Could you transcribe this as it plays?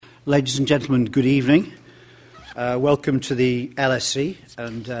Ladies and gentlemen, good evening. Welcome to the LSE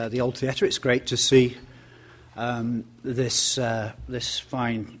and the Old Theatre. It's great to see this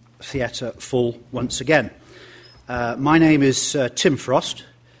fine theatre full once again. My name is Tim Frost.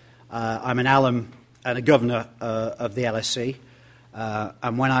 I'm an alum and a governor of the LSE.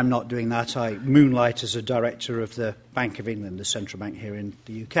 And when I'm not doing that, I moonlight as a director of the Bank of England, the central bank here in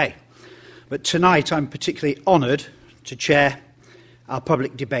the UK. But tonight I'm particularly honoured to chair our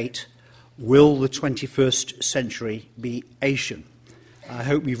public debate, Will the 21st Century be Asian? I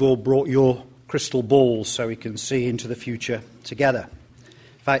hope you've all brought your crystal balls so we can see into the future together.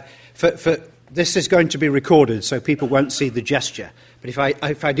 In fact, this is going to be recorded so people won't see the gesture. But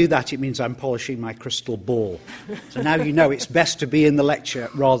if I do that, it means I'm polishing my crystal ball. So now you know it's best to be in the lecture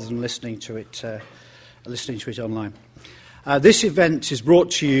rather than listening to it online. This event is brought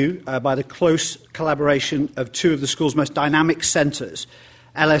to you by the close collaboration of two of the school's most dynamic centres,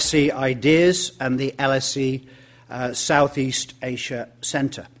 LSE Ideas and the LSE Southeast Asia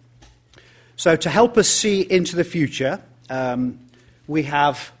Centre. So to help us see into the future, we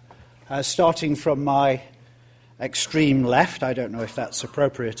have, starting from my extreme left, I don't know if that's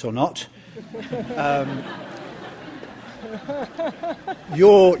appropriate or not,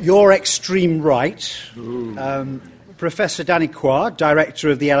 your extreme right, Professor Danny Quah, Director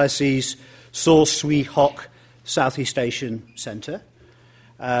of the LSE's Saw Swee Hock Southeast Asian Centre.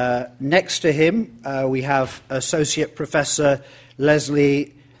 Next to him, we have Associate Professor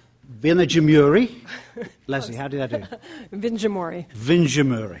Leslie Vinjamuri. Leslie, how did I do? Vinjamuri.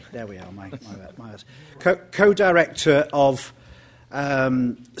 Vinjamuri. There we are, my Co-Director of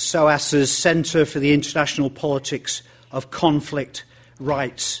SOAS's Centre for the International Politics of Conflict,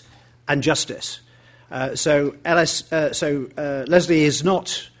 Rights and Justice. So Leslie is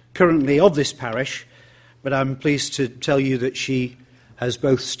not currently of this parish, but I'm pleased to tell you that she has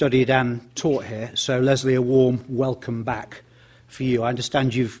both studied and taught here. So Leslie, a warm welcome back for you. I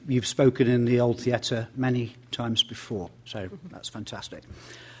understand you've spoken in the Old Theatre many times before, so that's fantastic.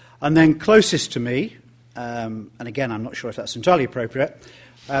 And then closest to me, and again I'm not sure if that's entirely appropriate,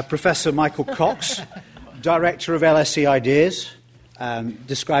 Professor Michael Cox, Director of LSE Ideas,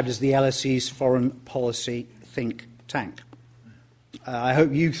 described as the LSE's foreign policy think tank. I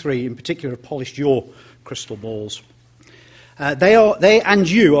hope you three in particular have polished your crystal balls. They and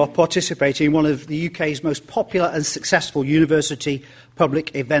you are participating in one of the UK's most popular and successful university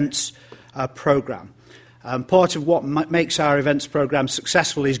public events programme. Part of what makes our events programme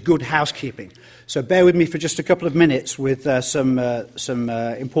successful is good housekeeping. So bear with me for just a couple of minutes with some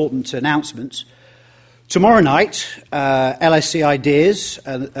important announcements. Tomorrow night, LSE Ideas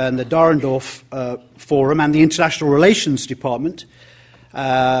and the Dahrendorf Forum and the International Relations Department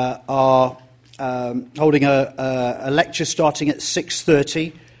are holding a lecture starting at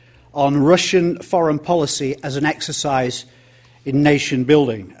 6:30 on Russian foreign policy as an exercise in nation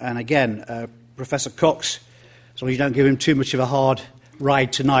building. And again, Professor Cox, as long as you don't give him too much of a hard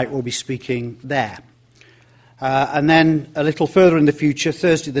ride tonight, will be speaking there. And then a little further in the future,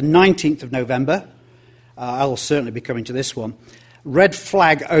 Thursday the 19th of November, I will certainly be coming to this one. Red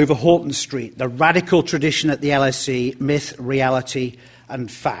Flag over Horton Street, the radical tradition at the LSE, myth, reality and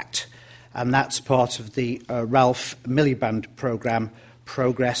fact. And that's part of the Ralph Miliband programme,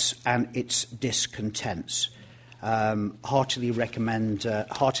 Progress and Its Discontents. Heartily recommend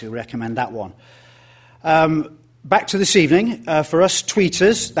that one. Back to this evening. For us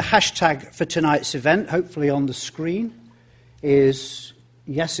tweeters, the hashtag for tonight's event, hopefully on the screen, is,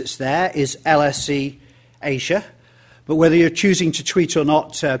 yes, it's there, is LSE Asia. But whether you're choosing to tweet or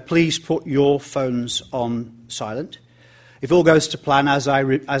not, please put your phones on silent. If all goes to plan, as I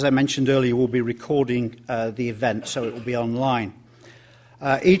mentioned earlier, we'll be recording the event, so it will be online.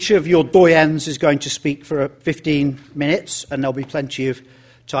 Each of your doyens is going to speak for 15 minutes, and there'll be plenty of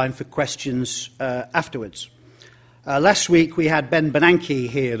time for questions afterwards. Last week we had Ben Bernanke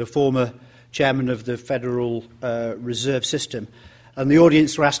here, the former chairman of the Federal Reserve System, and the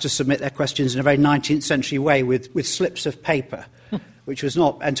audience were asked to submit their questions in a very 19th century way with slips of paper, which was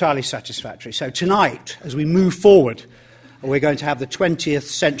not entirely satisfactory. So tonight, as we move forward, we're going to have the 20th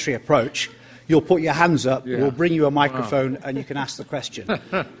century approach. You'll put your hands up, we'll bring you a microphone, and you can ask the question.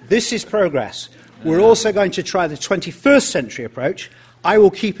 This is progress. We're also going to try the 21st century approach. I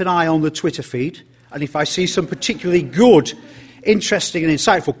will keep an eye on the Twitter feed, and if I see some particularly good, interesting and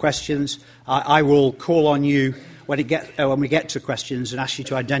insightful questions, I will call on you when we get to questions and ask you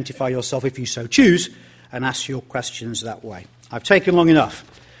to identify yourself if you so choose and ask your questions that way. I've taken long enough.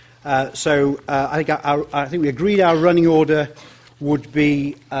 So I think we agreed our running order would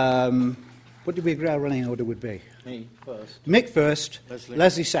be... what did we agree our running order would be? Me first. Mick first, Leslie.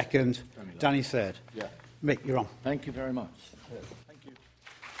 Leslie second, Danny third. Yeah. Mick, you're on. Thank you very much. Thank you.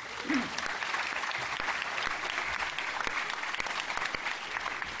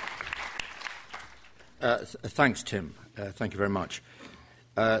 Thanks, Tim. Thank you very much.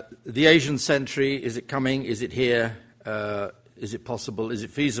 The Asian century, is it coming? Is it here? Is it possible? Is it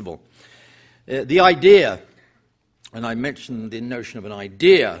feasible? The idea, and I mentioned the notion of an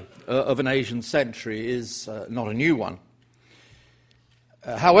idea of an Asian century, is not a new one.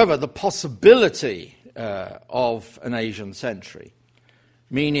 However, the possibility of an Asian century,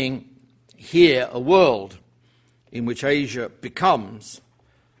 meaning here a world in which Asia becomes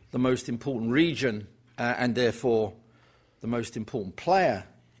the most important region and therefore the most important player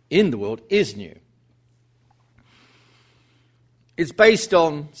in the world, is new. It's based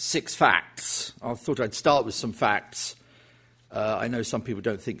on 6 facts. I thought I'd start with some facts. I know some people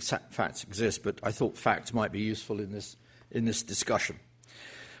don't think facts exist, but I thought facts might be useful in this discussion.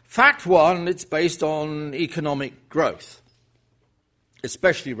 Fact 1, it's based on economic growth,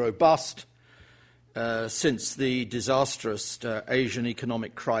 especially robust since the disastrous Asian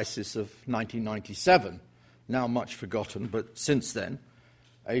economic crisis of 1997, now much forgotten, but since then,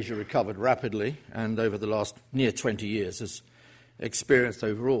 Asia recovered rapidly and over the last near 20 years has experienced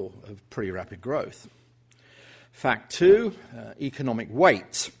overall a pretty rapid growth. Fact 2, economic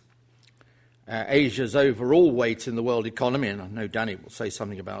weight. Asia's overall weight in the world economy, and I know Danny will say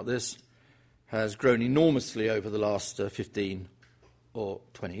something about this, has grown enormously over the last 15 or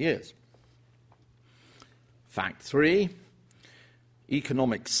 20 years. Fact 3,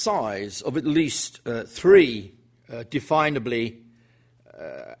 economic size of at least 3 definably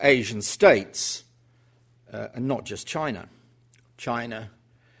Asian states, and not just China. China,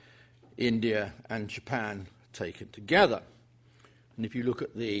 India, and Japan taken together. And if you look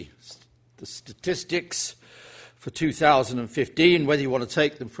at the statistics for 2015, whether you want to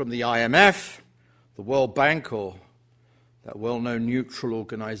take them from the IMF, the World Bank, or that well-known neutral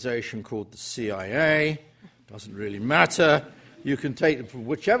organization called the CIA, doesn't really matter. You can take them from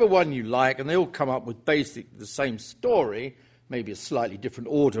whichever one you like, and they all come up with basically the same story, maybe a slightly different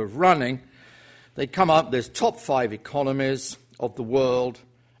order of running. They come up, there's top 5 economies of the world,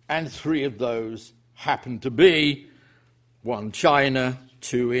 and 3 of those happen to be 1 China,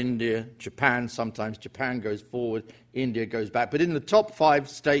 2 India, Japan. Sometimes Japan goes forward, India goes back. But in the top 5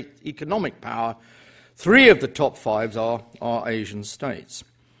 state economic power, 3 of the top 5 are Asian states.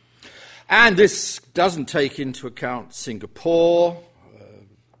 And this doesn't take into account Singapore,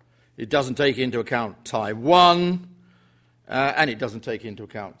 it doesn't take into account Taiwan, and it doesn't take into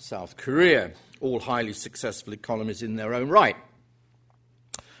account South Korea, all highly successful economies in their own right.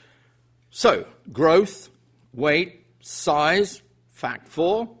 So, growth, weight, size. Fact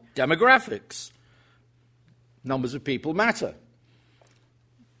 4, demographics. Numbers of people matter.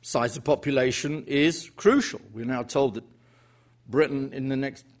 Size of population is crucial. We're now told that Britain in the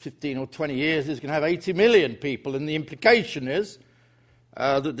next 15 or 20 years is going to have 80 million people, and the implication is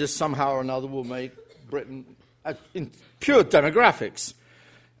that this somehow or another will make Britain, in pure demographics,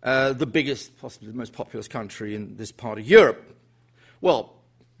 the biggest, possibly the most populous country in this part of Europe. Well,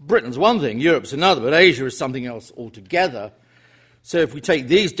 Britain's one thing, Europe's another, but Asia is something else altogether. So if we take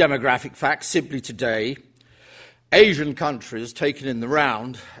these demographic facts simply today, Asian countries, taken in the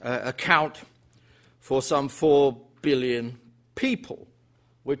round, account for some 4 billion people,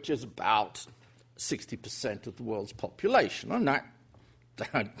 which is about 60% of the world's population, and that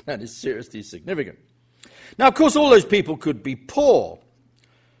is seriously significant. Now, of course, all those people could be poor.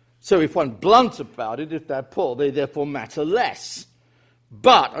 So if one's blunt about it, if they're poor, they therefore matter less.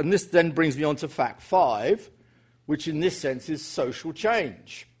 But, and this then brings me on to fact 5, which in this sense is social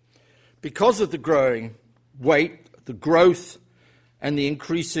change. Because of the growing weight, the growth, and the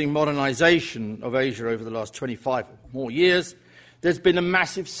increasing modernization of Asia over the last 25 or more years, there's been a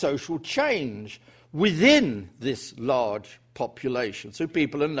massive social change within this large population. So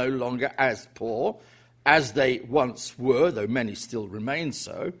people are no longer as poor as they once were, though many still remain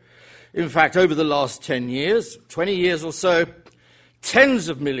so. In fact, over the last 10 years, 20 years or so, tens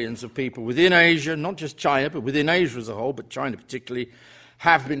of millions of people within Asia, not just China, but within Asia as a whole, but China particularly,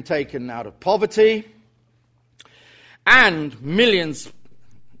 have been taken out of poverty. And millions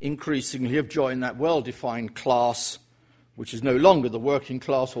increasingly have joined that well-defined class, which is no longer the working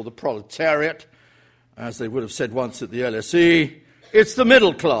class or the proletariat, as they would have said once at the LSE. It's the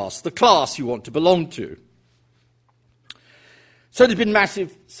middle class, the class you want to belong to. So there's been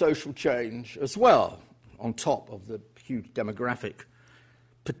massive social change as well, on top of the huge demographic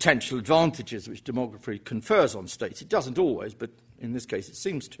potential advantages which demography confers on states. It doesn't always, but in this case it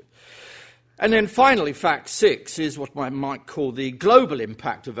seems to. And then finally, fact 6 is what I might call the global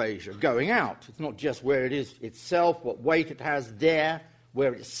impact of Asia going out. It's not just where it is itself, what weight it has there,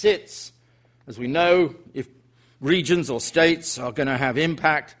 where it sits. As we know, if regions or states are going to have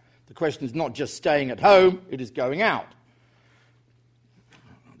impact, the question is not just staying at home, it is going out.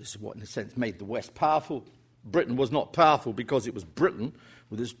 This is what, in a sense, made the West powerful. Britain was not powerful because it was Britain,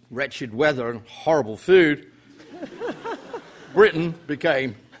 with its wretched weather and horrible food. Britain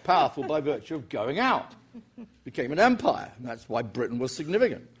became powerful by virtue of going out, became an empire, and that's why Britain was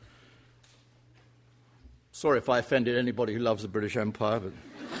significant. Sorry if I offended anybody who loves the British Empire, but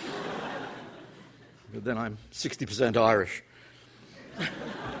then I'm 60% Irish.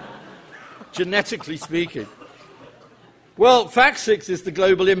 Genetically speaking. Well, fact 6 is the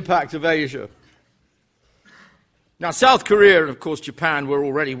global impact of Asia. Now, South Korea and, of course, Japan were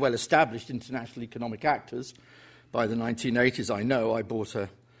already well-established international economic actors. By the 1980s, I know, I bought a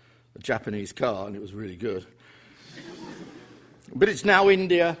Japanese car, and it was really good. But it's now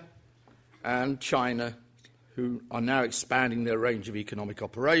India and China who are now expanding their range of economic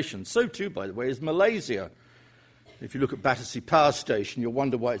operations. So, too, by the way, is Malaysia. If you look at Battersea Power Station, you'll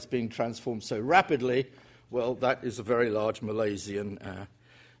wonder why it's being transformed so rapidly. Well, that is a very large Malaysian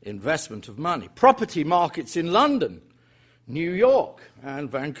investment of money. Property markets in London, New York,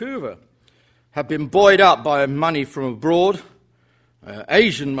 and Vancouver have been buoyed up by money from abroad.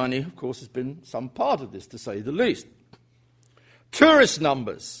 Asian money, of course, has been some part of this, to say the least. Tourist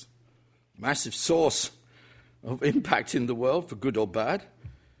numbers, massive source of impact in the world, for good or bad.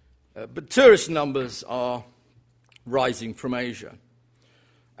 But tourist numbers are rising from Asia.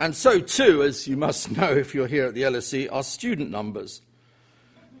 And so, too, as you must know if you're here at the LSE, are student numbers.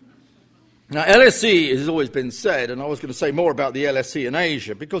 Now, LSE has always been said, and I was going to say more about the LSE in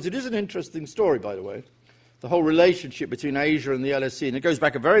Asia, because it is an interesting story, by the way, the whole relationship between Asia and the LSE, and it goes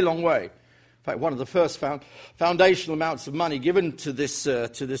back a very long way. In fact, one of the first foundational amounts of money given to this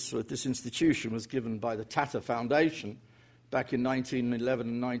institution was given by the Tata Foundation back in 1911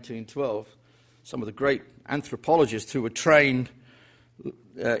 and 1912. Some of the great anthropologists who were trained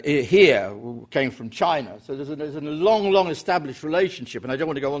here came from China. So there's a long established relationship, and I don't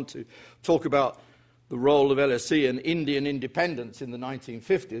want to go on to talk about the role of LSE and Indian independence in the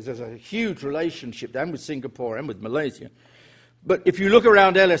 1950s. There's a huge relationship then with Singapore and with Malaysia. But if you look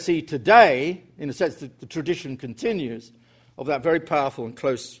around LSE today, in a sense, the tradition continues of that very powerful and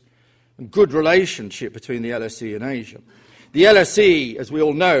close and good relationship between the LSE and Asia. The LSE, as we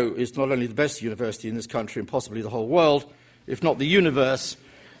all know, is not only the best university in this country and possibly the whole world, if not the universe.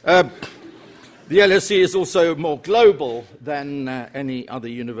 The LSE is also more global than any other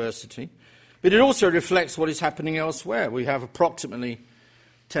university. But it also reflects what is happening elsewhere. We have approximately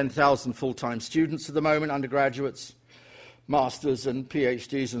 10,000 full-time students at the moment, undergraduates, masters and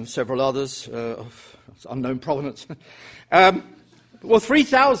PhDs and several others of unknown provenance. Well,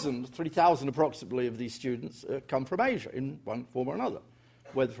 3,000 approximately of these students come from Asia in one form or another,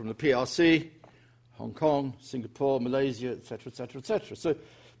 whether from the PRC, Hong Kong, Singapore, Malaysia, etc., etc., etc. So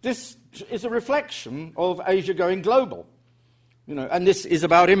this is a reflection of Asia going global. You know, and this is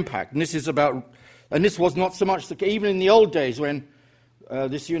about impact, and this was not so much even in the old days when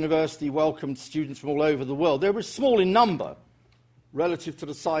this university welcomed students from all over the world. They were small in number relative to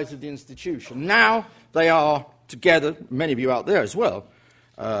the size of the institution. Now they are together, many of you out there as well,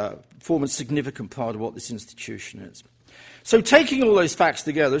 form a significant part of what this institution is. So taking all those facts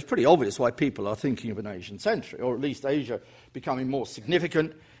together, it's pretty obvious why people are thinking of an Asian century, or at least Asia becoming more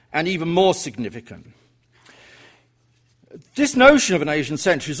significant and even more significant. This notion of an Asian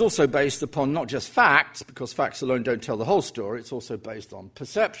century is also based upon not just facts, because facts alone don't tell the whole story, it's also based on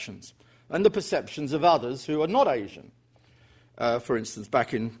perceptions, and the perceptions of others who are not Asian. For instance,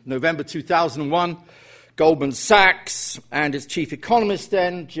 back in November 2001, Goldman Sachs and its chief economist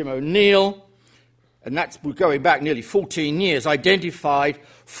then, Jim O'Neill, and that's going back nearly 14 years, identified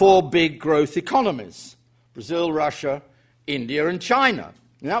 4 big growth economies: Brazil, Russia, India, and China.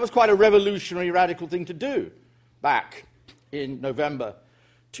 And that was quite a revolutionary, radical thing to do back in November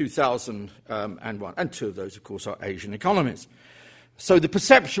 2001. And 2 of those, of course, are Asian economies. So the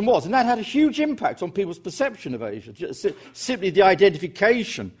perception was, and that had a huge impact on people's perception of Asia, just simply the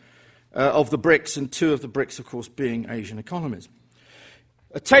identification of the BRICS, and 2 of the BRICS, of course, being Asian economies.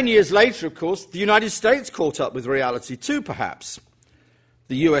 10 years later, of course, the United States caught up with reality too, perhaps.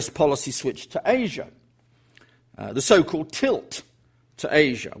 The US policy switched to Asia, the so-called tilt to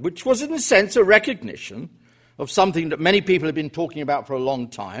Asia, which was, in a sense, a recognition of something that many people have been talking about for a long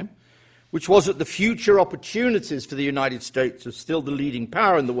time, which was that the future opportunities for the United States as still the leading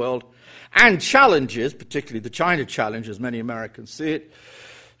power in the world, and challenges, particularly the China challenge, as many Americans see it,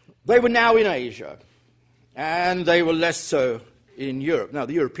 They were now in Asia, and they were less so in Europe. Now,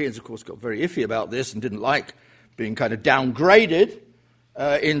 the Europeans, of course, got very iffy about this and didn't like being kind of downgraded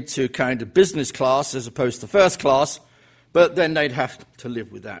into kind of business class as opposed to first class, but then they'd have to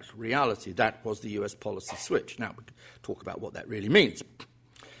live with that reality. That was the US policy switch. Now, we can talk about what that really means.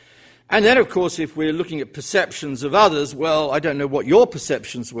 And then, of course, if we're looking at perceptions of others, well, I don't know what your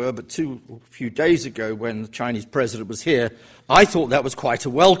perceptions were, but a few days ago when the Chinese president was here, I thought that was quite a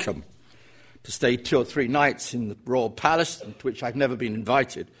welcome, to stay 2 or 3 nights in the royal palace, to which I've never been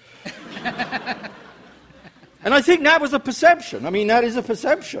invited. And I think that was a perception. I mean, that is a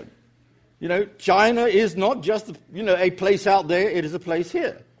perception. You know, China is not just, a place out there, it is a place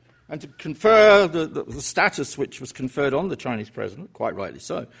here. And to confer the status which was conferred on the Chinese president, quite rightly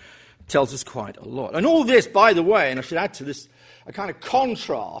so, tells us quite a lot. And all this, by the way, and I should add to this, a kind of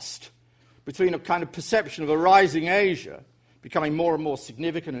contrast between a kind of perception of a rising Asia becoming more and more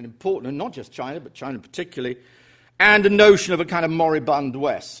significant and important, and not just China, but China particularly, and a notion of a kind of moribund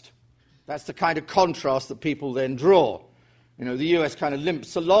West. That's the kind of contrast that people then draw. You know, the US kind of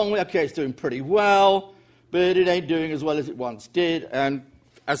limps along, okay, it's doing pretty well, but it ain't doing as well as it once did, and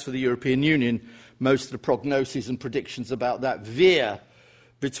as for the European Union, most of the prognoses and predictions about that veer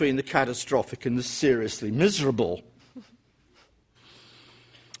between the catastrophic and the seriously miserable.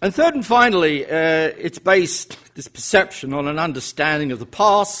 And third and finally, it's based, this perception, on an understanding of the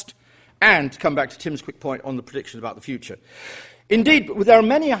past and, to come back to Tim's quick point, on the prediction about the future. Indeed, there are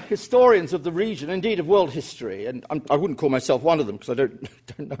many historians of the region, indeed of world history, and I wouldn't call myself one of them because I don't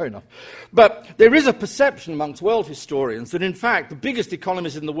know enough, but there is a perception amongst world historians that, in fact, the biggest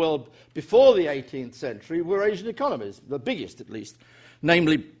economies in the world before the 18th century were Asian economies, the biggest at least,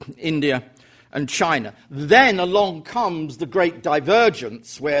 namely India and China. Then along comes the great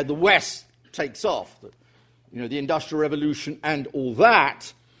divergence where the West takes off, the Industrial Revolution and all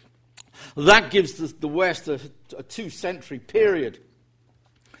that. That gives the West a 2-century period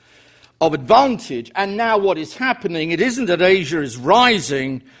of advantage. And now what is happening, it isn't that Asia is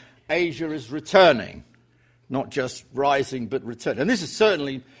rising, Asia is returning. Not just rising, but returning. And this is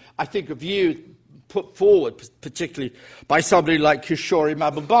certainly, I think, a view put forward, particularly by somebody like Kishore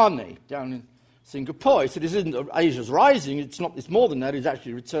Mahbubani down in Singapore. He said, this isn't Asia's rising, it's more than that, it's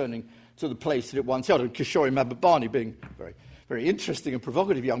actually returning to the place that it once held. And Kishore Mahbubani, being very, very interesting and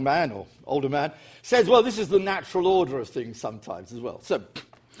provocative young man, or older man, says, well, this is the natural order of things sometimes as well. So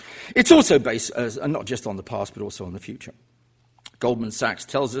it's also based, not just on the past, but also on the future. Goldman Sachs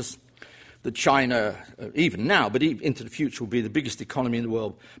tells us that China, even now, but into the future, will be the biggest economy in the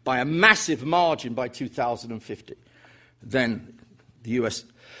world by a massive margin by 2050. Then the US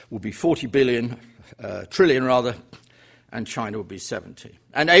will be 40 trillion, and China will be 70.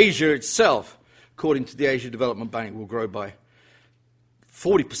 And Asia itself, according to the Asia Development Bank, will grow by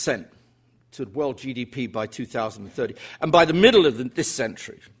 40% to world GDP by 2030. And by the middle of this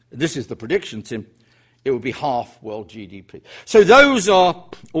century, this is the prediction, Tim, it will be half world GDP. So those are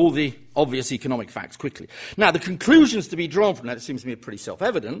all the obvious economic facts quickly. Now, the conclusions to be drawn from that, it seems to me pretty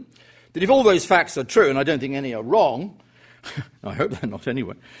self-evident, that if all those facts are true, and I don't think any are wrong, I hope they're not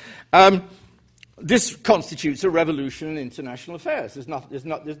anyway, this constitutes a revolution in international affairs. There's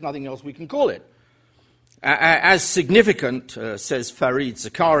nothing else we can call it. As significant, says Fareed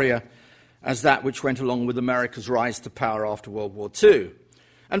Zakaria, as that which went along with America's rise to power after World War II.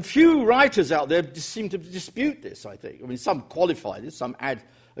 And few writers out there seem to dispute this, I think. I mean, some qualify this, some add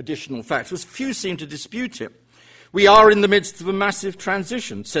additional facts, but few seem to dispute it. We are in the midst of a massive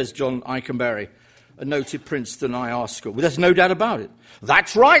transition, says John Eikenberry, a noted Princeton IR school. Well, there's no doubt about it.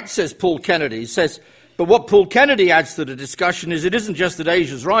 That's right, says Paul Kennedy. He says, but what Paul Kennedy adds to the discussion is it isn't just that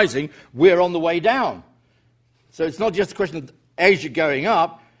Asia's rising, we're on the way down. So it's not just a question of Asia going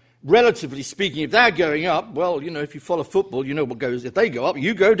up. Relatively speaking, if they're going up, well, if you follow football, you know what goes. If they go up,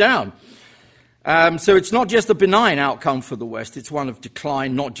 you go down. So it's not just a benign outcome for the West. It's one of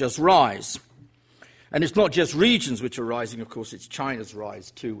decline, not just rise. And it's not just regions which are rising. Of course, it's China's rise,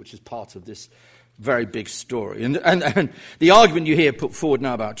 too, which is part of this very big story. And the argument you hear put forward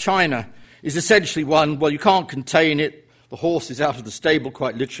now about China is essentially one, well, you can't contain it. The horse is out of the stable,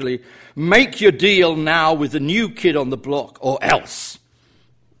 quite literally. Make your deal now with the new kid on the block, or else.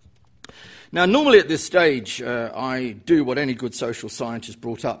 Now, normally at this stage, I do what any good social scientist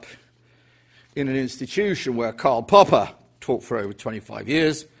brought up in an institution where Karl Popper taught for over 25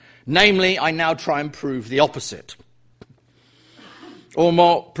 years. Namely, I now try and prove the opposite. Or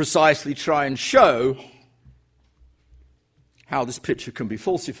more precisely, try and show how this picture can be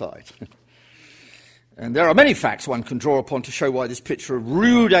falsified. And there are many facts one can draw upon to show why this picture of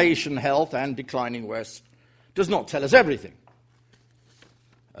rude Asian health and declining West does not tell us everything.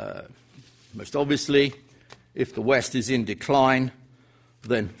 Most obviously, if the West is in decline,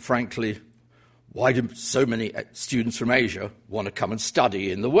 then frankly, why do so many students from Asia want to come and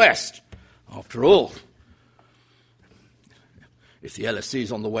study in the West? After all, if the LSE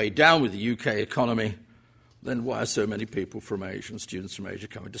is on the way down with the UK economy, then why are so many people from Asia and students from Asia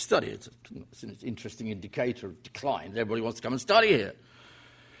coming to study? It's an interesting indicator of decline. Everybody wants to come and study here.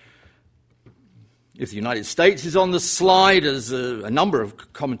 If the United States is on the slide, as a number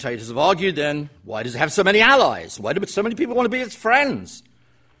of commentators have argued, then why does it have so many allies? Why do so many people want to be its friends?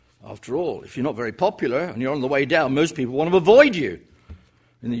 After all, if you're not very popular and you're on the way down, most people want to avoid you.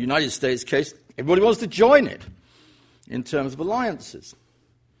 In the United States case, everybody wants to join it in terms of alliances.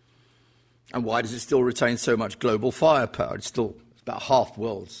 And why does it still retain so much global firepower? It's about half the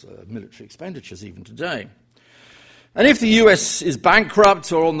world's military expenditures even today. And if the US is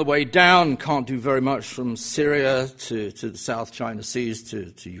bankrupt or on the way down, can't do very much from Syria to the South China Seas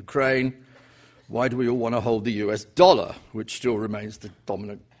to Ukraine, why do we all want to hold the US dollar, which still remains the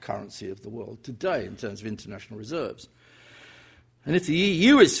dominant currency of the world today in terms of international reserves? And if the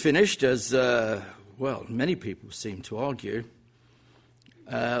EU is finished, as, many people seem to argue,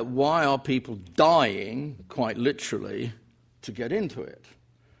 why are people dying, quite literally, to get into it?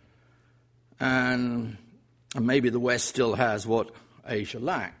 And maybe the West still has what Asia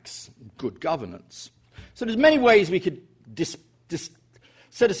lacks, good governance. So there's many ways we could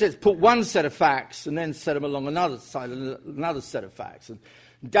put one set of facts and then set them along another set of facts. And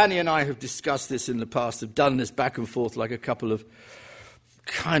Danny and I have discussed this in the past, have done this back and forth like a couple of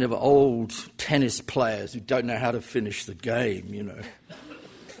kind of old tennis players who don't know how to finish the game, you know.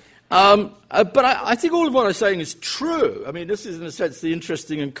 But I think all of what I'm saying is true. I mean, this is, in a sense, the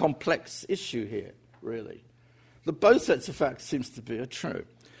interesting and complex issue here, really. The both sets of facts seems to be true.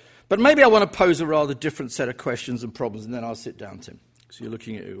 But maybe I want to pose a rather different set of questions and problems, and then I'll sit down, Tim, because you're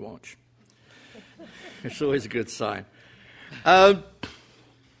looking at your watch. It's always a good sign.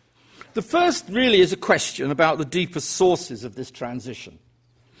 The first really is a question about the deeper sources of this transition,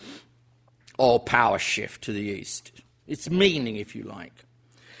 or power shift to the East. Its meaning, if you like.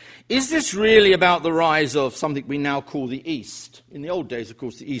 Is this really about the rise of something we now call the East? In the old days, of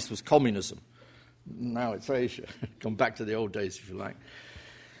course, the East was communism. Now it's Asia. Come back to the old days, if you like.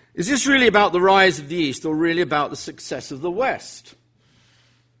 Is this really about the rise of the East, or really about the success of the West?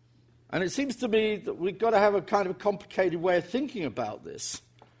 And it seems to me that we've got to have a kind of complicated way of thinking about this.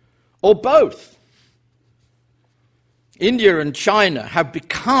 Or both. India and China have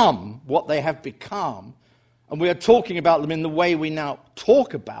become what they have become, and we are talking about them in the way we now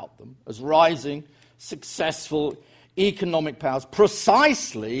talk about them, as rising, successful economic powers,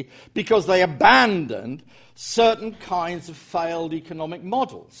 precisely because they abandoned certain kinds of failed economic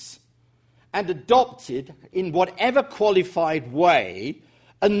models and adopted, in whatever qualified way,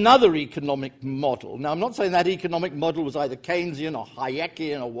 another economic model. Now, I'm not saying that economic model was either Keynesian or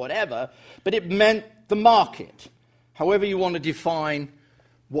Hayekian or whatever, but it meant the market. However you want to define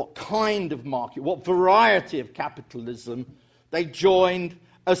what kind of market, what variety of capitalism, they joined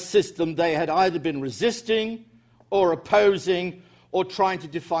a system they had either been resisting or opposing or trying to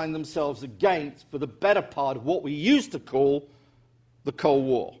define themselves against for the better part of what we used to call the Cold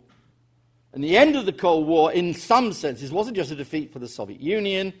War. And the end of the Cold War, in some senses, wasn't just a defeat for the Soviet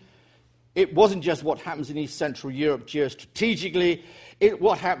Union. It wasn't just what happens in East Central Europe geostrategically. It's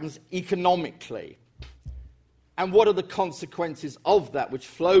what happens economically. And what are the consequences of that which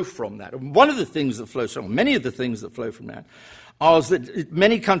flow from that? And one of the things that flows from, many of the things that flow from that, are that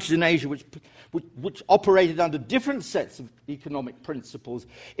many countries in Asia which operated under different sets of economic principles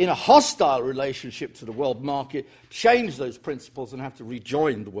in a hostile relationship to the world market, change those principles and have to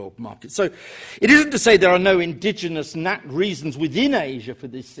rejoin the world market. So it isn't to say there are no indigenous reasons within Asia for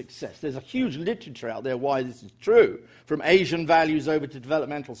this success. There's a huge literature out there why this is true, from Asian values over to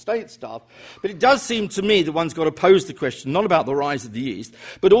developmental state stuff. But it does seem to me that one's got to pose the question not about the rise of the East,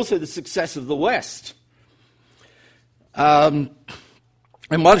 but also the success of the West. And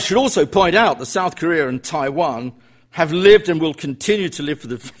one should also point out that South Korea and Taiwan have lived and will continue to live for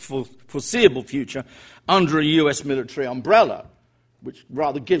the foreseeable future under a US military umbrella, which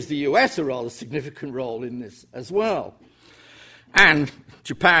rather gives the US a rather significant role in this as well. And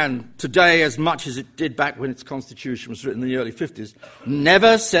Japan today, as much as it did back when its constitution was written in the early 50s,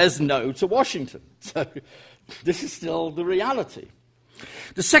 never says no to Washington. So this is still the reality.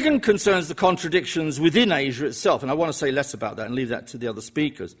 The second concerns the contradictions within Asia itself, and I want to say less about that and leave that to the other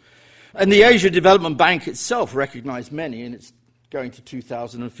speakers. And the Asia Development Bank itself recognised many in its Going to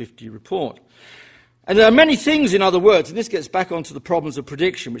 2050 report. And there are many things, in other words, and this gets back onto the problems of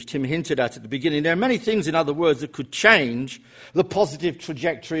prediction, which Tim hinted at the beginning, there are many things, in other words, that could change the positive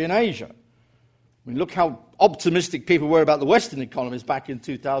trajectory in Asia. I mean, look how optimistic people were about the Western economies back in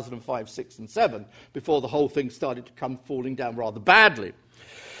 2005, 6 and 7, before the whole thing started to come falling down rather badly.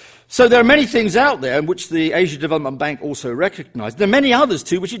 So there are many things out there which the Asia Development Bank also recognised. There are many others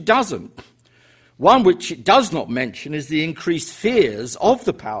too which it doesn't. One which it does not mention is the increased fears of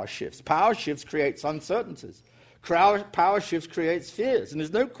the power shifts. Power shifts creates uncertainties. Power shifts creates fears. And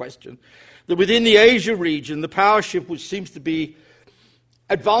there's no question that within the Asia region, the power shift which seems to be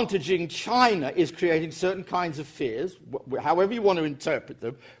advantaging China is creating certain kinds of fears, however you want to interpret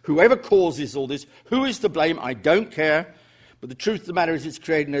them. Whoever causes all this, who is to blame, I don't care. But the truth of the matter is it's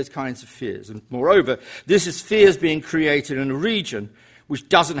creating those kinds of fears. And moreover, this is fears being created in a region which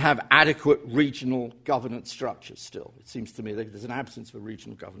doesn't have adequate regional governance structures still. It seems to me that there's an absence of a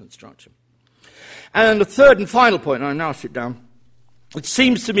regional governance structure. And the third and final point, and I now sit down, it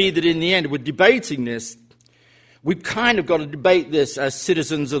seems to me that in the end, with debating this, we've kind of got to debate this as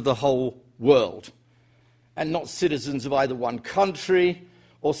citizens of the whole world, and not citizens of either one country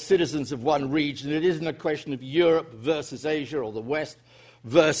or citizens of one region. It isn't a question of Europe versus Asia or the West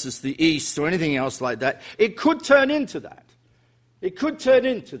versus the East or anything else like that. It could turn into that. It could turn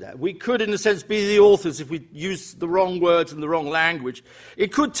into that. We could, in a sense, be the authors if we use the wrong words and the wrong language.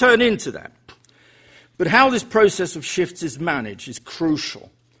 It could turn into that. But how this process of shifts is managed is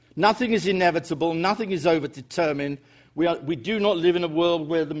crucial. Nothing is inevitable. Nothing is overdetermined. We do not live in a world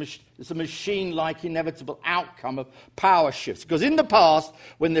where it's a machine-like inevitable outcome of power shifts. Because in the past,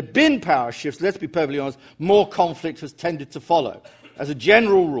 when there have been power shifts, let's be perfectly honest, more conflict has tended to follow. As a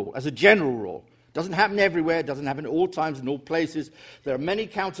general rule. It doesn't happen everywhere. It doesn't happen at all times in all places. There are many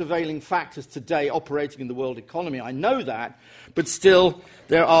countervailing factors today operating in the world economy. I know that. But still,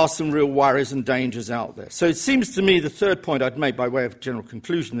 there are some real worries and dangers out there. So it seems to me the third point I'd make by way of general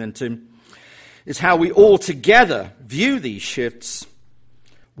conclusion then, Tim, is how we all together view these shifts,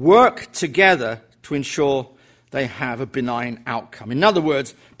 work together to ensure they have a benign outcome. In other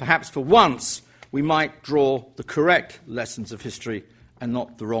words, perhaps for once, we might draw the correct lessons of history and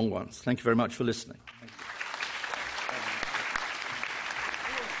not the wrong ones. Thank you very much for listening.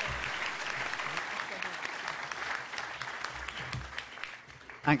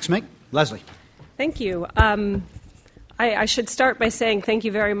 Thanks, Mick. Leslie. Thank you. I should start by saying thank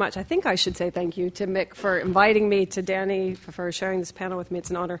you very much. I think I should say thank you to Mick for inviting me, to Danny for sharing this panel with me.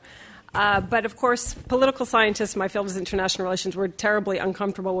 It's an honor. But, of course, political scientists, my field is international relations, were terribly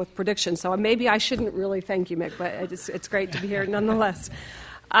uncomfortable with prediction. So maybe I shouldn't really thank you, Mick, but it's great to be here nonetheless.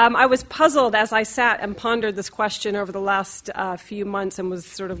 I was puzzled as I sat and pondered this question over the last few months and was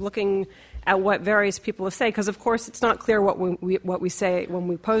sort of looking at what various people have said, because, of course, it's not clear what we say when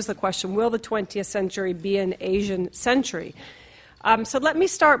we pose the question, will the 20th century be an Asian century? So let me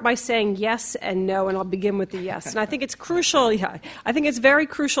start by saying yes and no, and I'll begin with the yes. And I think it's crucial, I think it's very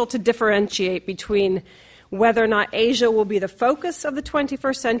crucial to differentiate between whether or not Asia will be the focus of the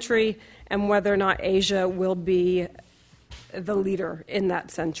 21st century and whether or not Asia will be the leader in that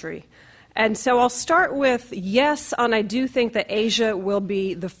century. And so I'll start with yes, and I do think that Asia will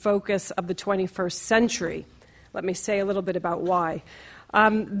be the focus of the 21st century. Let me say a little bit about why.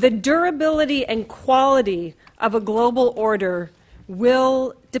 The durability and quality of a global order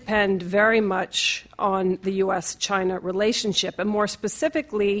will depend very much on the U.S.-China relationship, and more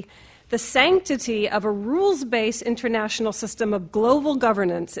specifically, the sanctity of a rules-based international system of global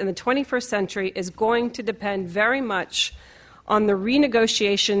governance in the 21st century is going to depend very much on the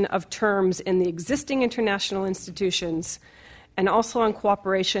renegotiation of terms in the existing international institutions and also on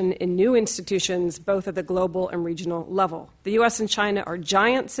cooperation in new institutions, both at the global and regional level. The U.S. and China are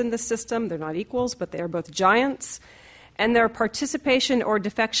giants in this system. They're not equals, but they are both giants. And their participation or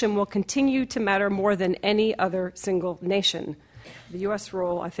defection will continue to matter more than any other single nation. The U.S.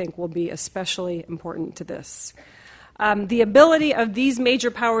 role, I think, will be especially important to this. The ability of these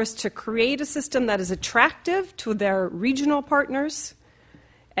major powers to create a system that is attractive to their regional partners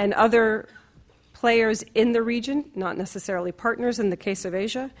and other players in the region, not necessarily partners in the case of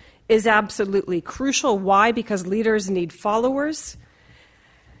Asia, is absolutely crucial. Why? Because leaders need followers.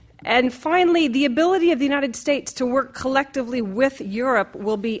 And finally, the ability of the United States to work collectively with Europe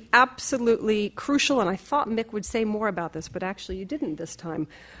will be absolutely crucial, and I thought Mick would say more about this, but actually you didn't this time.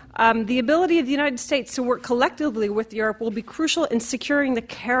 The ability of the United States to work collectively with Europe will be crucial in securing the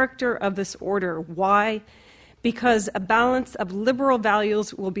character of this order. Why? Because a balance of liberal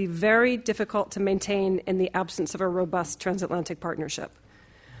values will be very difficult to maintain in the absence of a robust transatlantic partnership.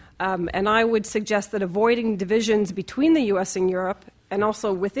 And I would suggest that avoiding divisions between the U.S. and Europe and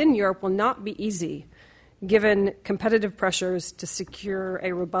also within Europe will not be easy. given competitive pressures to secure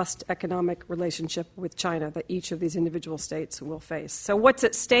a robust economic relationship with China that each of these individual states will face. So what's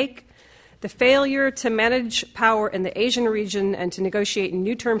at stake? The failure to manage power in the Asian region and to negotiate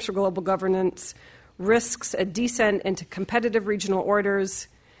new terms for global governance risks a descent into competitive regional orders,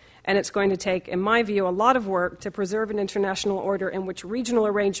 and it's going to take, in my view, a lot of work to preserve an international order in which regional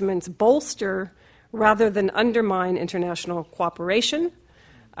arrangements bolster rather than undermine international cooperation.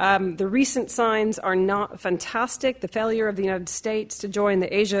 The recent signs are not fantastic. The failure of the United States to join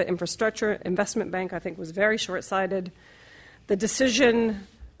the Asia Infrastructure Investment Bank, I think, was very short-sighted. The decision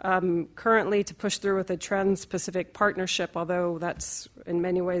currently to push through with a Trans-Pacific Partnership, although that's in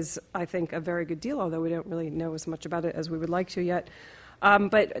many ways, I think, a very good deal, although we don't really know as much about it as we would like to yet.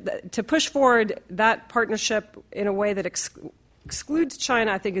 But to push forward that partnership in a way that excludes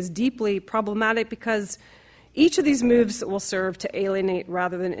China, I think, is deeply problematic because each of these moves will serve to alienate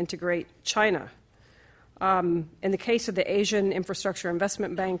rather than integrate China. In the case of the Asian Infrastructure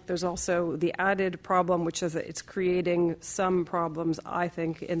Investment Bank, there's also the added problem, which is that it's creating some problems, I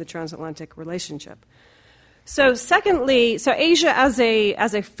think, in the transatlantic relationship. So secondly, Asia as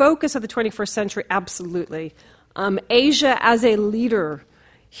a focus of the 21st century, absolutely. Asia as a leader,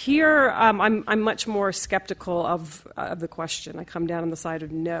 here I'm much more skeptical of the question. I come down on the side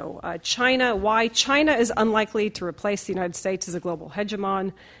of no. Why China is unlikely to replace the United States as a global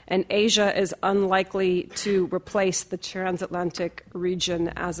hegemon, and Asia is unlikely to replace the transatlantic region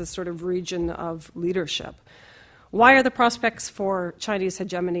as a sort of region of leadership. Why are the prospects for Chinese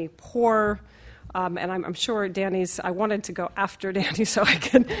hegemony poor? And I'm sure I wanted to go after Danny so I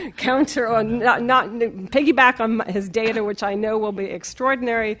can counter or not piggyback on his data, which I know will be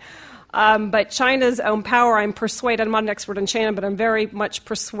extraordinary. But China's own power, I'm persuaded, I'm not an expert in China, but I'm very much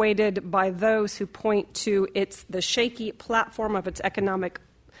persuaded by those who point to the shaky platform of its economic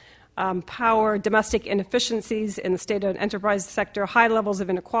power, domestic inefficiencies in the state-owned enterprise sector, high levels of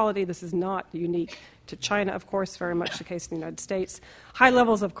inequality. This is not unique to China, of course, very much the case in the United States. High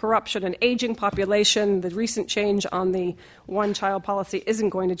levels of corruption, an aging population. The recent change on the one-child policy isn't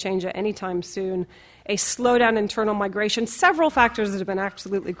going to change it anytime soon. A slowdown in internal migration. Several factors that have been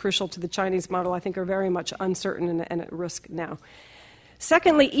absolutely crucial to the Chinese model, I think, are very much uncertain and at risk now.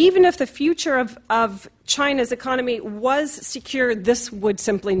 Secondly, even if the future of China's economy was secure, this would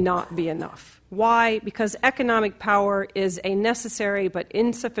simply not be enough. Why? Because economic power is a necessary but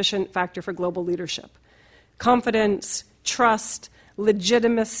insufficient factor for global leadership. Confidence, trust,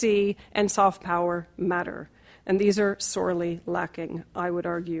 legitimacy, and soft power matter. And these are sorely lacking, I would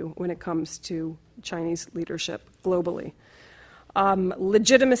argue, when it comes to Chinese leadership globally.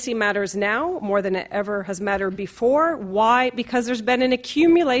 Legitimacy matters now more than it ever has mattered before. Why? Because there's been an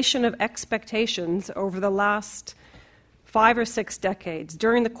accumulation of expectations over the last 5 or 6 decades.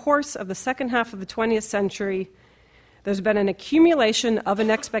 During the course of the second half of the 20th century, there's been an accumulation of an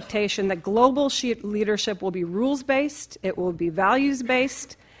expectation that global leadership will be rules-based, it will be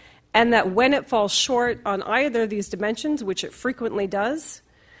values-based, and that when it falls short on either of these dimensions, which it frequently does,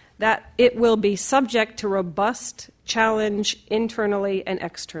 that it will be subject to robust challenge internally and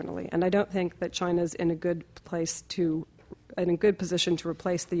externally. And I don't think that China's in a good position to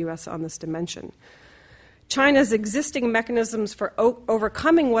replace the U.S. on this dimension. China's existing mechanisms for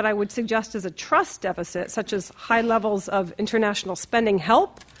overcoming what I would suggest is a trust deficit, such as high levels of international spending,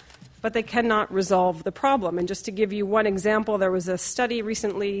 help, but they cannot resolve the problem. And just to give you one example, there was a study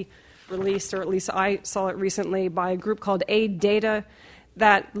recently released, or at least I saw it recently, by a group called Aid Data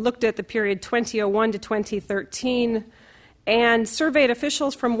that looked at the period 2001 to 2013 and surveyed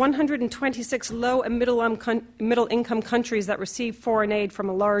officials from 126 low and middle-income countries that receive foreign aid from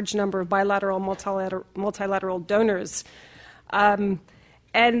a large number of bilateral, multilateral donors. And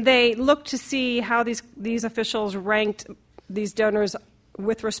they looked to see how these officials ranked these donors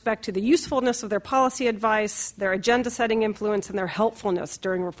with respect to the usefulness of their policy advice, their agenda-setting influence, and their helpfulness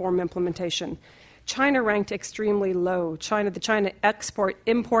during reform implementation. China ranked extremely low. The China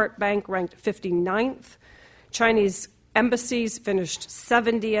Export-Import Bank ranked 59th. Chinese embassies finished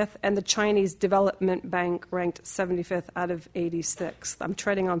 70th, and the Chinese Development Bank ranked 75th out of 86th. I'm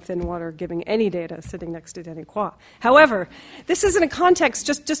treading on thin water giving any data sitting next to Danny Quah. However, this is in a context,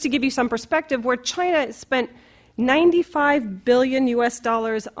 just to give you some perspective, where China spent $95 billion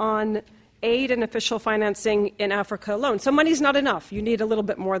on aid and official financing in Africa alone. So money's not enough. You need a little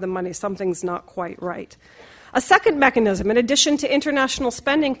bit more than money. Something's not quite right. A second mechanism, in addition to international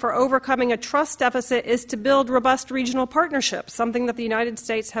spending for overcoming a trust deficit, is to build robust regional partnerships, something that the United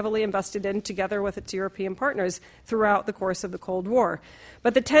States heavily invested in together with its European partners throughout the course of the Cold War.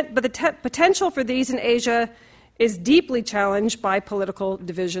 But the potential for these in Asia is deeply challenged by political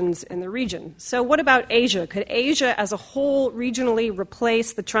divisions in the region. So what about Asia? Could Asia as a whole regionally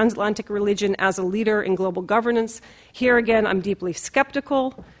replace the transatlantic religion as a leader in global governance? Here again, I'm deeply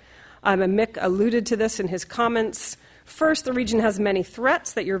skeptical. And Mick alluded to this in his comments. First, the region has many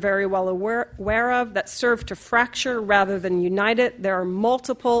threats that you're very well aware of that serve to fracture rather than unite it. There are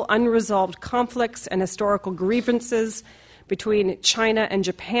multiple unresolved conflicts and historical grievances between China and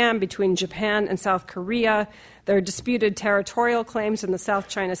Japan, between Japan and South Korea. There are disputed territorial claims in the South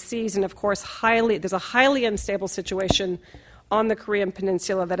China Seas, and of course, there's a highly unstable situation on the Korean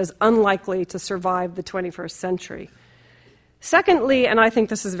Peninsula that is unlikely to survive the 21st century. Secondly, and I think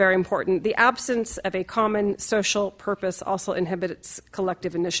this is very important, the absence of a common social purpose also inhibits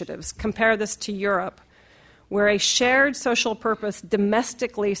collective initiatives. Compare this to Europe, where a shared social purpose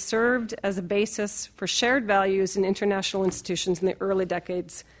domestically served as a basis for shared values in international institutions in the early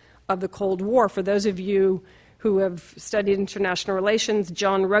decades of the Cold War. For those of you who have studied international relations,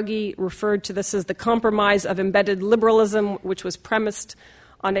 John Ruggie referred to this as the compromise of embedded liberalism, which was premised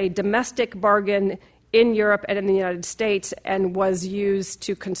on a domestic bargain in Europe and in the United States and was used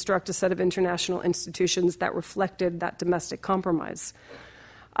to construct a set of international institutions that reflected that domestic compromise.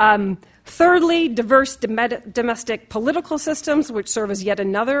 Thirdly, diverse domestic political systems, which serve as yet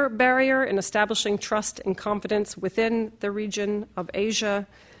another barrier in establishing trust and confidence within the region of Asia.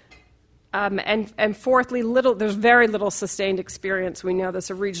 And fourthly, there's very little sustained experience. We know this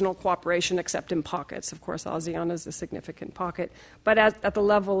of regional cooperation, except in pockets. Of course, ASEAN is a significant pocket. But at the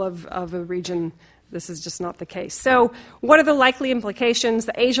level of a region, this is just not the case. So what are the likely implications?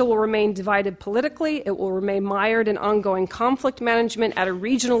 Asia will remain divided politically. It will remain mired in ongoing conflict management at a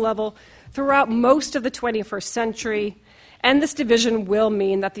regional level throughout most of the 21st century. And this division will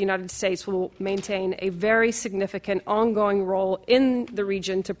mean that the United States will maintain a very significant ongoing role in the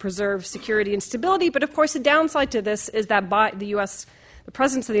region to preserve security and stability. But of course, the downside to this is that the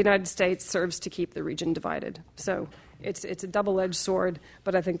presence of the United States serves to keep the region divided. So it's a double-edged sword,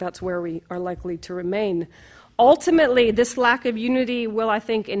 but I think that's where we are likely to remain. Ultimately, this lack of unity will, I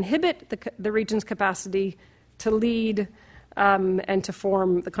think, inhibit the region's capacity to lead and to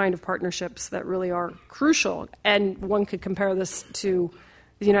form the kind of partnerships that really are crucial. And one could compare this to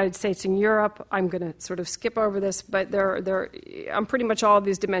the United States and Europe. I'm going to sort of skip over this, but on pretty much all of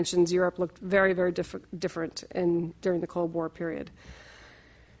these dimensions, Europe looked very, very different during the Cold War period.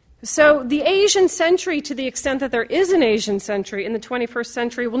 So the Asian century, to the extent that there is an Asian century in the 21st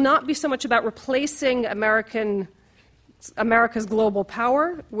century, will not be so much about replacing America's global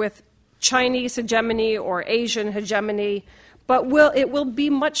power with Chinese hegemony or Asian hegemony, but it will be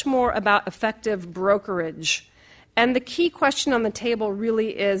much more about effective brokerage. And the key question on the table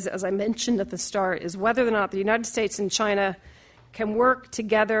really is, as I mentioned at the start, is whether or not the United States and China can work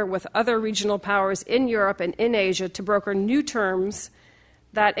together with other regional powers in Europe and in Asia to broker new terms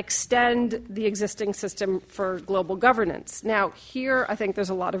that extend the existing system for global governance. Now, here I think there's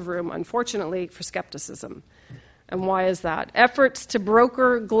a lot of room, unfortunately, for skepticism. And why is that? Efforts to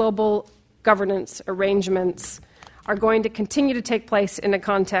broker global governance arrangements are going to continue to take place in a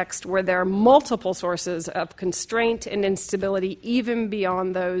context where there are multiple sources of constraint and instability, even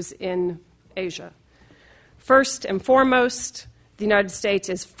beyond those in Asia. First and foremost, the United States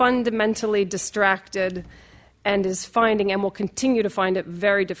is fundamentally distracted and is finding and will continue to find it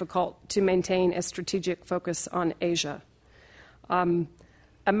very difficult to maintain a strategic focus on Asia.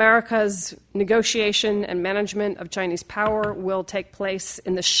 America's negotiation and management of Chinese power will take place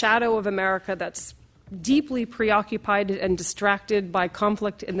in the shadow of America that's deeply preoccupied and distracted by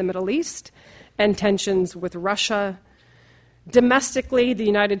conflict in the Middle East and tensions with Russia. Domestically, the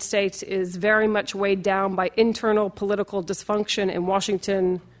United States is very much weighed down by internal political dysfunction in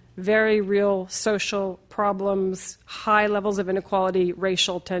Washington, very real social problems, high levels of inequality,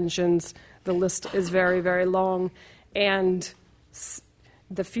 racial tensions. The list is very, very long. And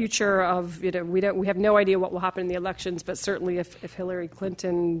the future of, we have no idea what will happen in the elections, but certainly if Hillary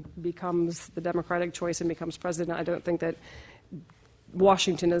Clinton becomes the Democratic choice and becomes president, I don't think that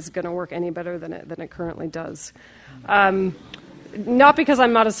Washington is going to work any better than it currently does. Not because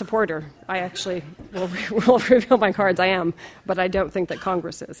I'm not a supporter. I actually will reveal my cards. I am, but I don't think that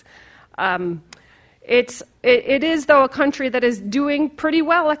Congress is. It is, though, a country that is doing pretty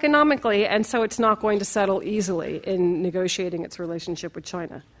well economically, and so it's not going to settle easily in negotiating its relationship with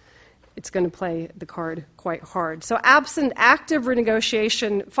China. It's going to play the card quite hard. So absent active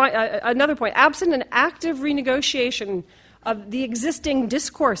renegotiation, another point, absent an active renegotiation of the existing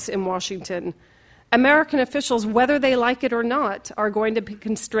discourse in Washington, American officials, whether they like it or not, are going to be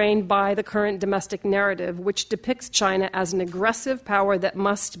constrained by the current domestic narrative, which depicts China as an aggressive power that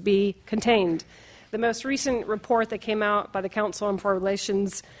must be contained. The most recent report that came out by the Council on Foreign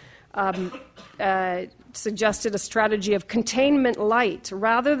Relations suggested a strategy of containment light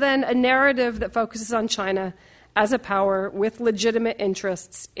rather than a narrative that focuses on China as a power with legitimate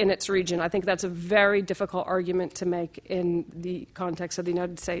interests in its region. I think that's a very difficult argument to make in the context of the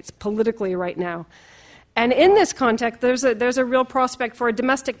United States politically right now. And in this context, there's a real prospect for a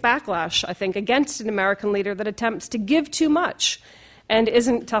domestic backlash, I think, against an American leader that attempts to give too much and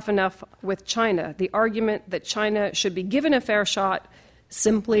isn't tough enough with China. The argument that China should be given a fair shot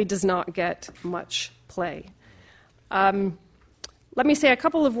simply does not get much play. Let me say a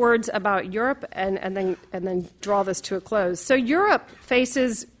couple of words about Europe and then draw this to a close. So Europe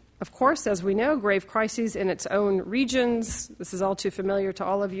faces, of course, as we know, grave crises in its own regions. This is all too familiar to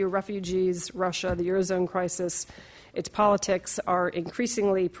all of you. Refugees, Russia, the Eurozone crisis. Its politics are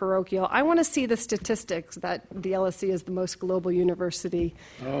increasingly parochial. I want to see the statistics that the LSE is the most global university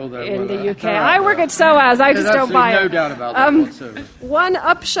in the UK. I work at SOAS. I just don't buy it. There's no doubt about that whatsoever. One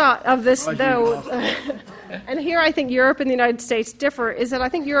upshot of this, though, and here I think Europe and the United States differ, is that I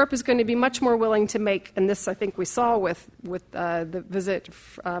think Europe is going to be much more willing to make, and this I think we saw with the visit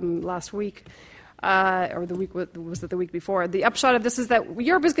last week, or the week, was it the week before? The upshot of this is that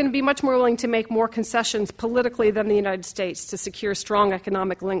Europe is going to be much more willing to make more concessions politically than the United States to secure strong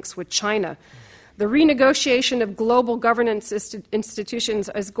economic links with China. The renegotiation of global governance institutions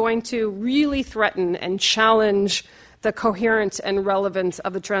is going to really threaten and challenge the coherence and relevance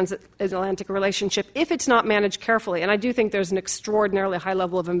of the transatlantic relationship if it's not managed carefully. And I do think there's an extraordinarily high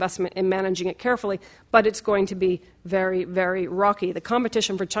level of investment in managing it carefully, but it's going to be very, very rocky. The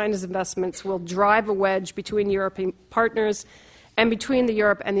competition for China's investments will drive a wedge between European partners and between the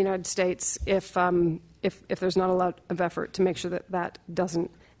Europe and the United States if there's not a lot of effort to make sure that that doesn't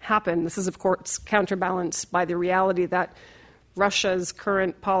happen. This is, of course, counterbalanced by the reality that Russia's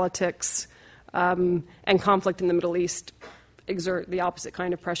current politics and conflict in the Middle East exert the opposite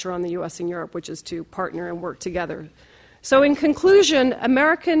kind of pressure on the U.S. and Europe, which is to partner and work together. So in conclusion,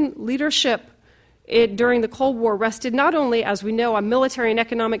 American leadership during the Cold War rested not only, as we know, on military and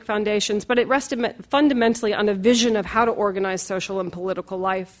economic foundations, but it rested fundamentally on a vision of how to organize social and political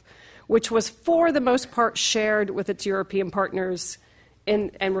life, which was for the most part shared with its European partners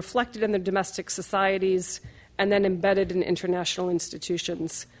and reflected in their domestic societies and then embedded in international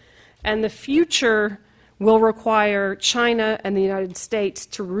institutions. And the future will require China and the United States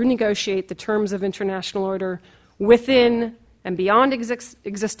to renegotiate the terms of international order within and beyond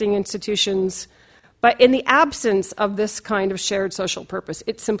existing institutions. But in the absence of this kind of shared social purpose,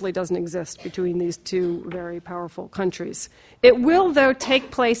 it simply doesn't exist between these two very powerful countries. It will, though, take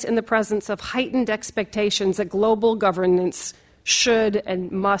place in the presence of heightened expectations that global governance should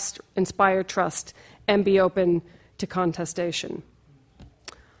and must inspire trust and be open to contestation.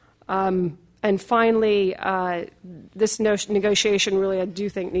 And finally, this negotiation really, I do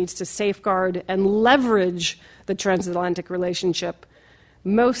think, needs to safeguard and leverage the transatlantic relationship,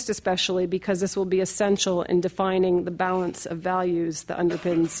 most especially because this will be essential in defining the balance of values that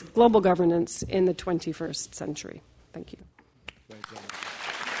underpins global governance in the 21st century. Thank you.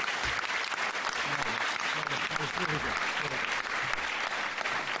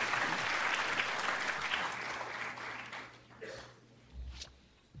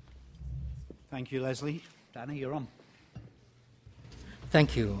 Thank you, Leslie. Danny, you're on.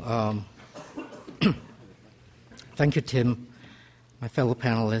 Thank you. Thank you, Tim, my fellow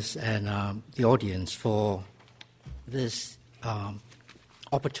panelists, and the audience for this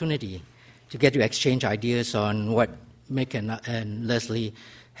opportunity to get to exchange ideas on what Mick and Leslie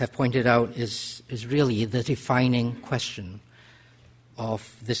have pointed out is really the defining question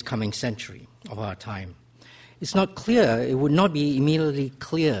of this coming century of our time. It's not clear, it would not be immediately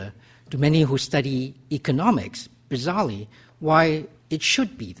clear to many who study economics, bizarrely, why it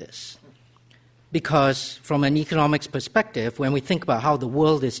should be this. Because from an economics perspective, when we think about how the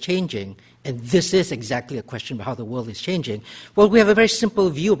world is changing, and this is exactly a question about how the world is changing, well, we have a very simple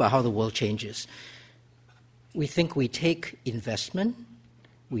view about how the world changes. We think we take investment,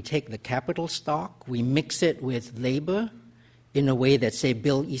 we take the capital stock, we mix it with labor in a way that, say,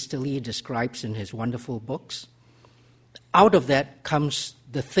 Bill Easterly describes in his wonderful books. Out of that comes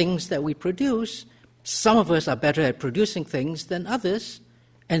the things that we produce. Some of us are better at producing things than others,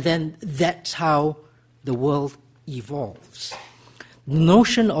 and then that's how the world evolves. The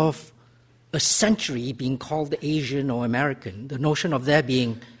notion of a century being called Asian or American, the notion of there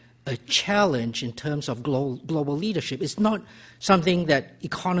being a challenge in terms of global leadership is not something that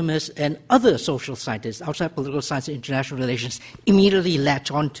economists and other social scientists outside political science and international relations immediately latch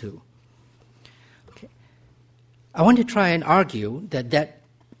onto. Okay. I want to try and argue that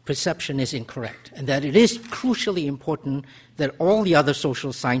perception is incorrect, and that it is crucially important that all the other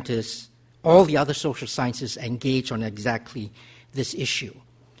social scientists, all the other social sciences engage on exactly this issue.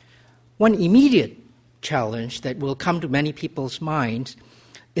 One immediate challenge that will come to many people's minds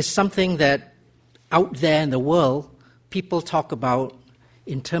is something that out there in the world people talk about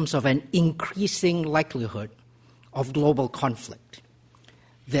in terms of an increasing likelihood of global conflict.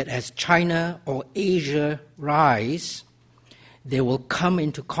 That as China or Asia rise, they will come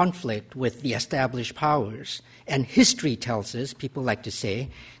into conflict with the established powers. And history tells us, people like to say,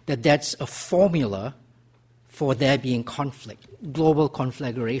 that that's a formula for there being conflict, global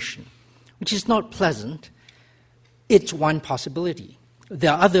conflagration, which is not pleasant. It's one possibility.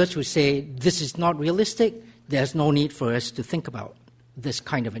 There are others who say this is not realistic, there's no need for us to think about this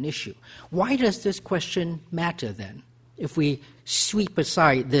kind of an issue. Why does this question matter then, if we sweep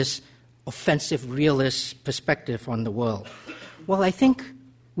aside this offensive realist perspective on the world? Well, I think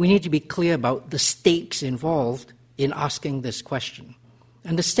we need to be clear about the stakes involved in asking this question.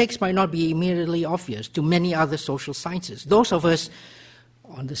 And the stakes might not be immediately obvious to many other social sciences. Those of us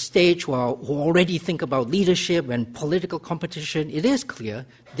on the stage who already think about leadership and political competition, it is clear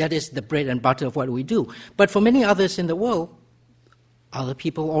that is the bread and butter of what we do. But for many others in the world, other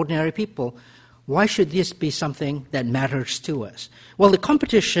people, ordinary people, why should this be something that matters to us? Well, the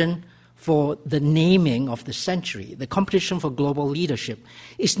competition for the naming of the century, the competition for global leadership,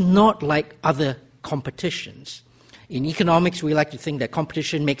 is not like other competitions. In economics, we like to think that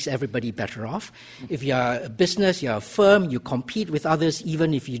competition makes everybody better off. If you're a business, you're a firm, you compete with others,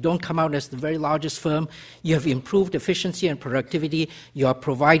 even if you don't come out as the very largest firm, you have improved efficiency and productivity, you are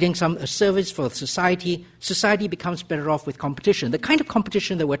providing a service for society, society becomes better off with competition. The kind of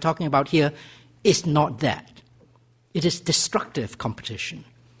competition that we're talking about here is not that. It is destructive competition.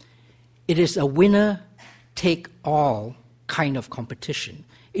 It is a winner-take-all kind of competition.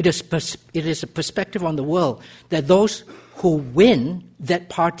 It is a perspective on the world that those who win, that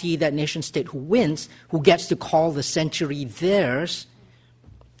party, that nation-state who wins, who gets to call the century theirs,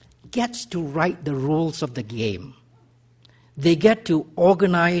 gets to write the rules of the game. They get to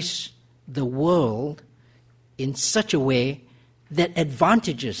organize the world in such a way that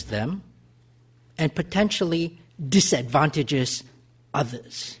advantages them and potentially disadvantages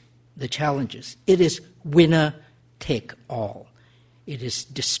others, the challenges. It is winner-take-all. It is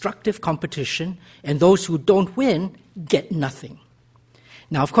destructive competition, and those who don't win get nothing.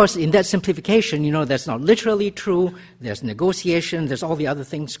 Now, of course, in that simplification, that's not literally true. There's negotiation, there's all the other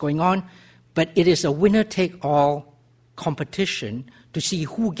things going on, but it is a winner-take-all competition to see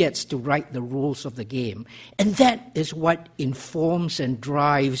who gets to write the rules of the game. And that is what informs and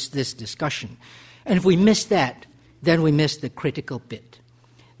drives this discussion. And if we miss that, then we miss the critical bit.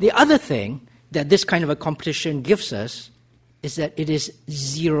 The other thing that this kind of a competition gives us is that it is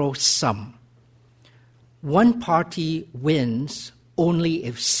zero-sum. One party wins only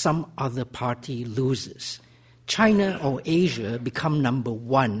if some other party loses. China or Asia become number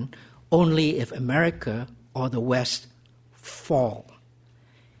one only if America or the West fall.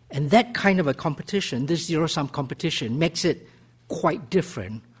 And that kind of a competition, this zero-sum competition, makes it quite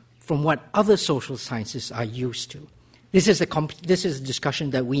different from what other social sciences are used to. This is a discussion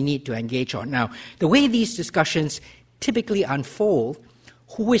that we need to engage on. Now, the way these discussions typically unfold,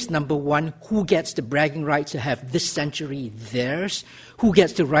 who is number one, who gets the bragging rights to have this century theirs, who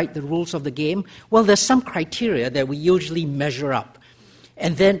gets to write the rules of the game, well, there's some criteria that we usually measure up.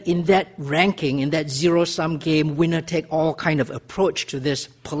 And then in that ranking, in that zero-sum game, winner-take-all kind of approach to this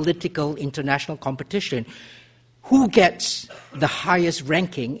political international competition, who gets the highest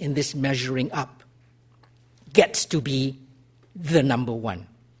ranking in this measuring up gets to be the number one.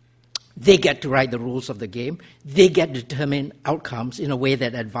 They get to write the rules of the game. They get to determine outcomes in a way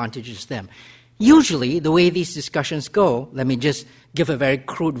that advantages them. Usually, the way these discussions go, let me just give a very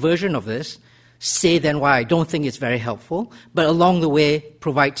crude version of this, say then why I don't think it's very helpful, but along the way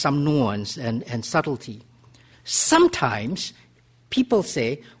provide some nuance and subtlety. Sometimes people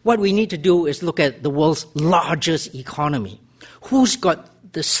say what we need to do is look at the world's largest economy. Who's got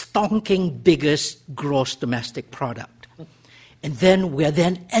the stonking biggest gross domestic product? And then we're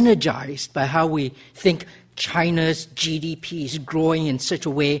then energized by how we think China's GDP is growing in such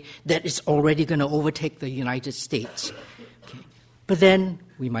a way that it's already going to overtake the United States. Okay. But then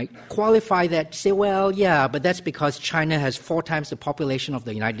we might qualify that to say, well, yeah, but that's because China has 4 times the population of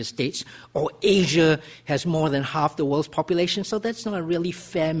the United States, or Asia has more than half the world's population, so that's not a really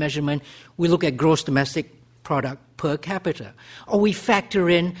fair measurement. We look at gross domestic product per capita. Or we factor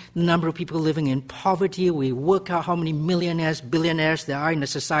in the number of people living in poverty. We work out how many millionaires, billionaires there are in the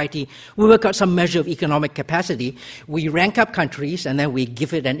society. We work out some measure of economic capacity. We rank up countries, and then we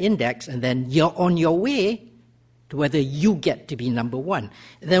give it an index, and then you're on your way to whether you get to be number one.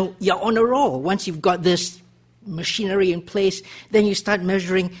 And then you're on a roll. Once you've got this machinery in place, then you start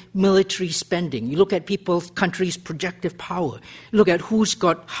measuring military spending. You look at countries' projective power. You look at who's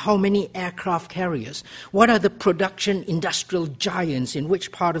got how many aircraft carriers. What are the production industrial giants in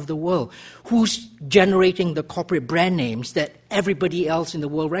which part of the world? Who's generating the corporate brand names that everybody else in the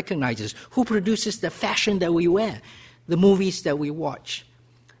world recognizes? Who produces the fashion that we wear, the movies that we watch,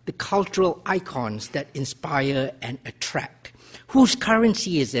 the cultural icons that inspire and attract? Whose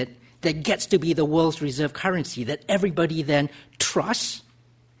currency is it that gets to be the world's reserve currency that everybody then trusts?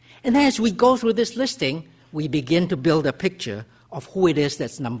 And then as we go through this listing, we begin to build a picture of who it is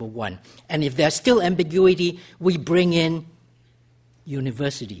that's number one. And if there's still ambiguity, we bring in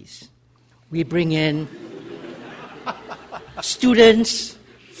universities. We bring in students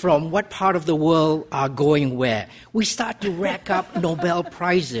from what part of the world are going where. We start to rack up Nobel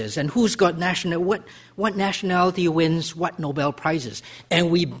Prizes and who's got what nationality wins what Nobel Prizes. And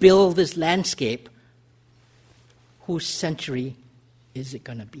we build this landscape. Whose century is it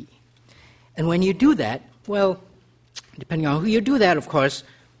going to be? And when you do that, well, depending on who you do that, of course,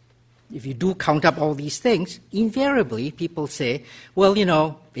 if you do count up all these things, invariably people say, well,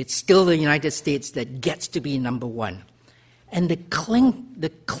 it's still the United States that gets to be number one. And the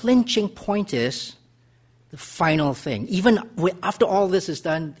clinching point is the final thing. Even after all this is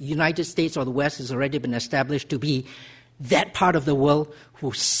done, the United States or the West has already been established to be that part of the world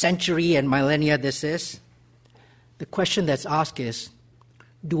whose century and millennia this is. The question that's asked is,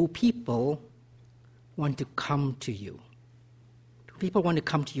 do people want to come to you? Do people want to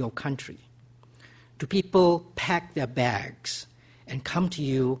come to your country? Do people pack their bags and come to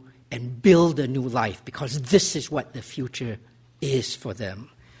you and build a new life because this is what the future is for them?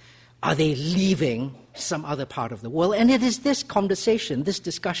 Are they leaving some other part of the world? And it is this conversation, this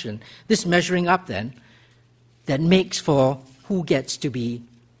discussion, this measuring up then, that makes for who gets to be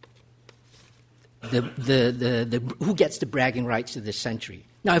who gets the bragging rights of this century.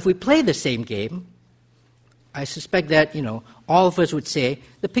 Now, if we play the same game, I suspect that, all of us would say,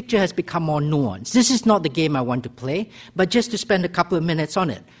 the picture has become more nuanced. This is not the game I want to play, but just to spend a couple of minutes on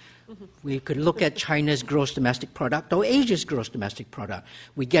it. We could look at China's gross domestic product or Asia's gross domestic product.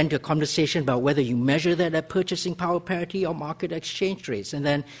 We get into a conversation about whether you measure that at purchasing power parity or market exchange rates. And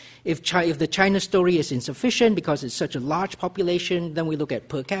then if the China story is insufficient because it's such a large population, then we look at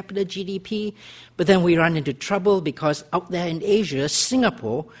per capita GDP. But then we run into trouble because out there in Asia,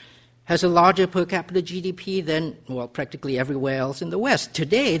 Singapore has a larger per capita GDP than, practically everywhere else in the West.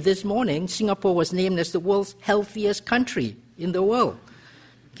 Today, this morning, Singapore was named as the world's healthiest country in the world.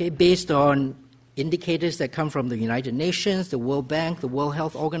 Based on indicators that come from the United Nations, the World Bank, the World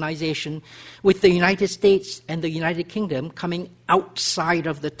Health Organization, with the United States and the United Kingdom coming outside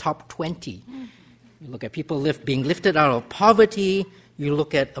of the top 20. You look at people being lifted out of poverty. You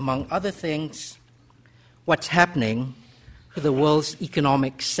look at, among other things, what's happening to the world's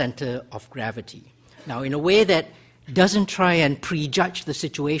economic center of gravity. Now, in a way that doesn't try and prejudge the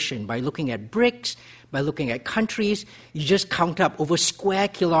situation by looking at BRICS, by looking at countries, you just count up over square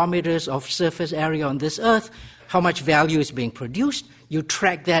kilometers of surface area on this earth, how much value is being produced. You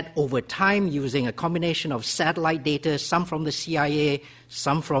track that over time using a combination of satellite data, some from the CIA,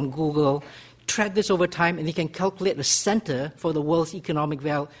 some from Google. Track this over time, and you can calculate the center for the world's economic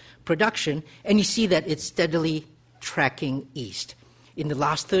production, and you see that it's steadily tracking east. In the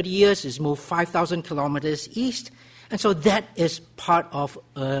last 30 years, it's moved 5,000 kilometers east, and so that is part of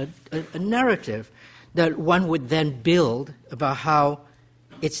a narrative that one would then build about how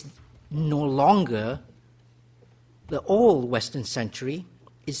it's no longer the old Western century,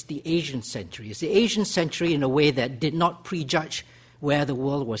 it's the Asian century. It's the Asian century in a way that did not prejudge where the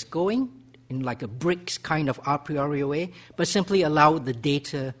world was going in like a BRICS kind of a priori way, but simply allowed the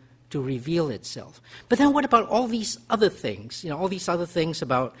data to reveal itself. But then what about all these other things? All these other things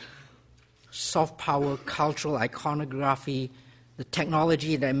about soft power, cultural iconography, the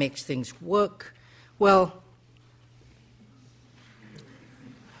technology that makes things work. Well,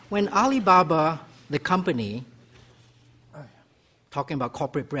 when Alibaba, the company, talking about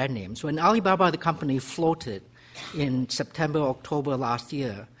corporate brand names, when Alibaba, the company, floated in September, October last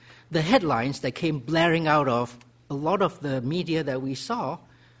year, the headlines that came blaring out of a lot of the media that we saw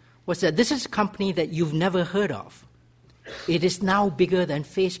was that this is a company that you've never heard of. It is now bigger than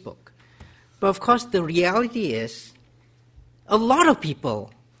Facebook. But of course, the reality is a lot of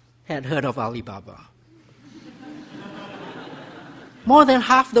people had heard of Alibaba. More than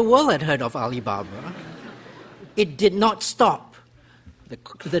half the world had heard of Alibaba. It did not stop the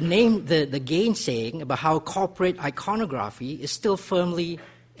gainsaying about how corporate iconography is still firmly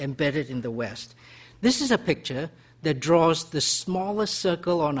embedded in the West. This is a picture that draws the smallest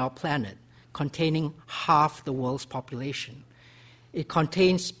circle on our planet, containing half the world's population. It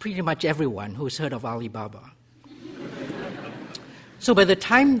contains pretty much everyone who's heard of Alibaba. So by the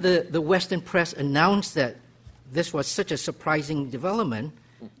time the Western press announced that this was such a surprising development,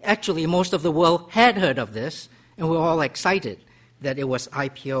 actually most of the world had heard of this, and we're all excited that it was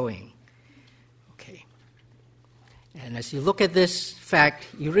IPOing. Okay. And as you look at this fact,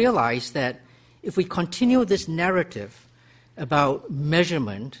 you realize that if we continue this narrative about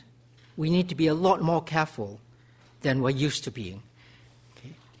measurement, we need to be a lot more careful than we're used to being.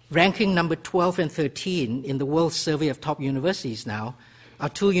 Okay. Ranking number 12 and 13 in the World Survey of Top Universities now are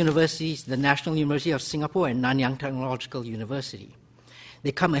two universities, the National University of Singapore and Nanyang Technological University.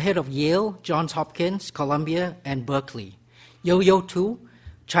 They come ahead of Yale, Johns Hopkins, Columbia, and Berkeley. Yo-Yo Tu,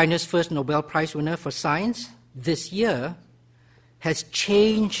 China's first Nobel Prize winner for science, this year has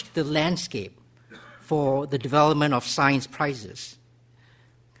changed the landscape for the development of science prizes.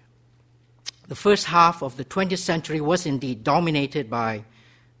 The first half of the 20th century was indeed dominated by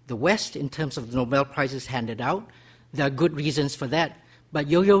the West in terms of the Nobel Prizes handed out. There are good reasons for that. But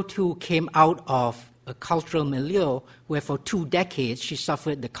Yo-Yo Tu came out of a cultural milieu where for 2 decades she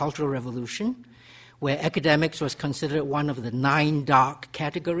suffered the Cultural Revolution, where academics was considered one of the 9 dark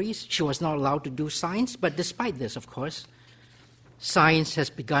categories. She was not allowed to do science, but despite this, of course, science has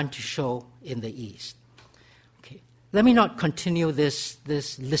begun to show in the East. Okay. Let me not continue this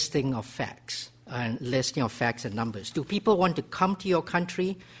listing of facts and numbers. Do people want to come to your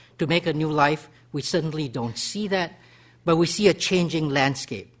country to make a new life? We certainly don't see that, but we see a changing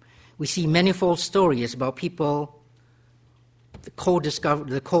landscape. We see manifold stories about people, the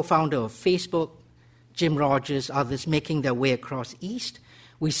co-founder of Facebook, Jim Rogers, others making their way across East.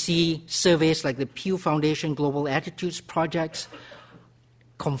 We see surveys like the Pew Foundation Global Attitudes Projects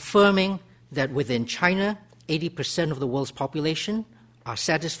confirming that within China, 80% of the world's population are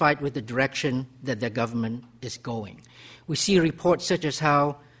satisfied with the direction that their government is going. We see reports such as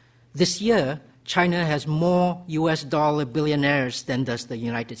how this year China has more US dollar billionaires than does the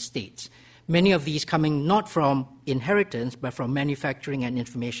United States. Many of these coming not from inheritance, but from manufacturing and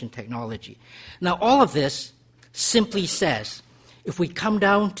information technology. Now, all of this simply says, if we come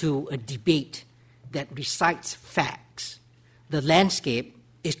down to a debate that recites facts, the landscape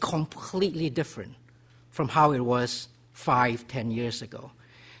is completely different from how it was 5-10 years ago.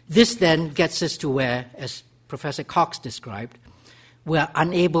 This then gets us to where, as Professor Cox described, we're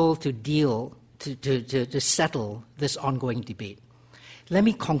unable to deal, to settle this ongoing debate. Let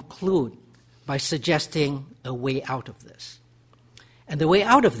me conclude by suggesting a way out of this. And the way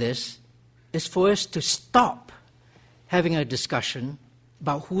out of this is for us to stop having a discussion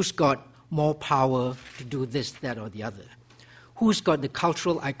about who's got more power to do this, that, or the other. Who's got the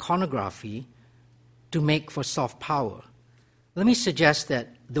cultural iconography to make for soft power. Let me suggest that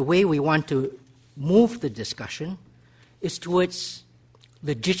the way we want to move the discussion is towards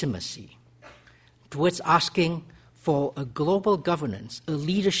legitimacy, towards asking for a global governance, a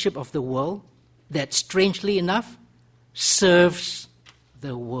leadership of the world that, strangely enough, serves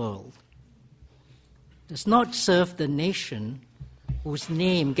the world. Does not serve the nation whose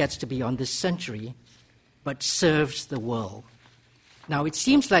name gets to be on this century, but serves the world. Now, it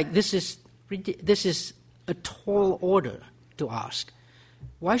seems like this is a tall order to ask.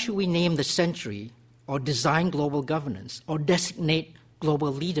 Why should we name the century or design global governance or designate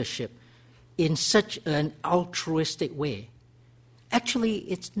global leadership in such an altruistic way? Actually,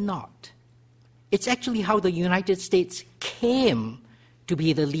 it's not. It's actually how the United States came to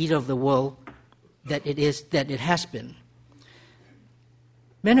be the leader of the world that it has been.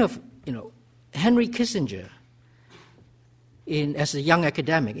 Henry Kissinger, as a young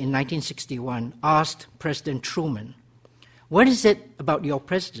academic in 1961, asked President Truman, "What is it about your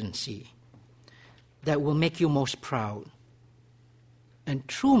presidency that will make you most proud?" And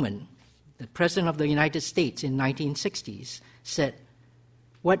Truman, the President of the United States in 1960s, said,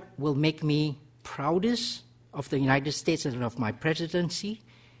 "What will make me proudest of the United States and of my presidency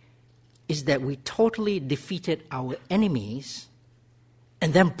is that we totally defeated our enemies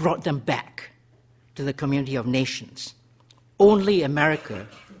and then brought them back to the community of nations. Only America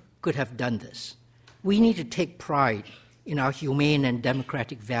could have done this. We need to take pride in our humane and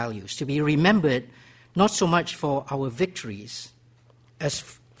democratic values, to be remembered not so much for our victories as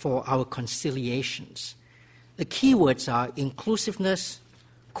for our conciliations." The key words are inclusiveness,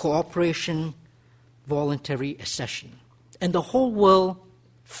 cooperation, voluntary accession. And the whole world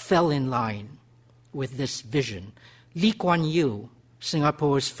fell in line with this vision. Lee Kuan Yew,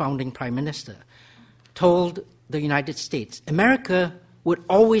 Singapore's founding prime minister, told the United States, America would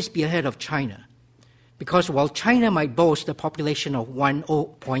always be ahead of China, because while China might boast a population of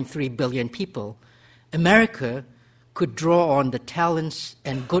 1.3 billion people, America could draw on the talents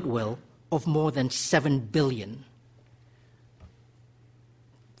and goodwill of more than 7 billion.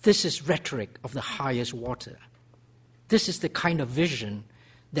 This is rhetoric of the highest water. This is the kind of vision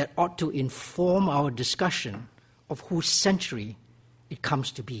that ought to inform our discussion of whose century it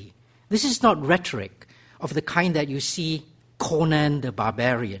comes to be. This is not rhetoric of the kind that you see Conan the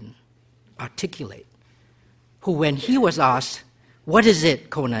Barbarian articulate, who, when he was asked, "What is it,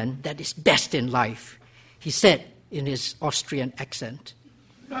 Conan, that is best in life?" he said in his Austrian accent,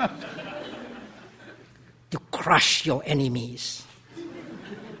 "To crush your enemies,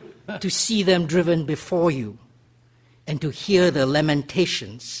 to see them driven before you, and to hear the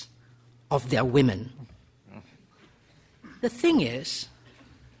lamentations of their women." The thing is,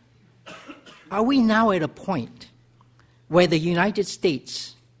 are we now at a point where the United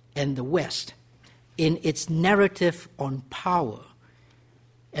States and the West, in its narrative on power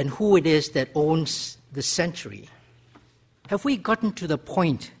and who it is that owns the century, have we gotten to the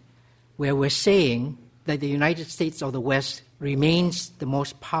point where we're saying that the United States or the West remains the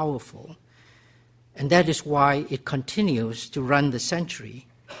most powerful, and that is why it continues to run the century,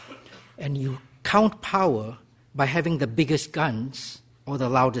 and you count power by having the biggest guns or the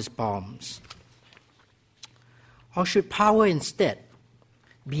loudest bombs? Or should power instead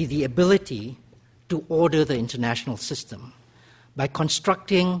be the ability to order the international system by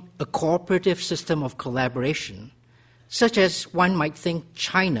constructing a cooperative system of collaboration, such as one might think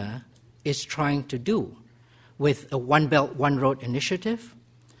China is trying to do with a One Belt, One Road initiative,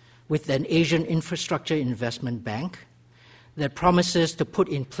 with an Asian Infrastructure Investment Bank that promises to put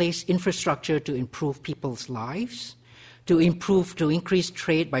in place infrastructure to improve people's lives, to increase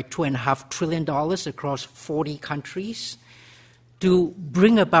trade by $2.5 trillion across 40 countries, to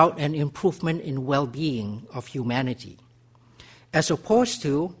bring about an improvement in well-being of humanity, as opposed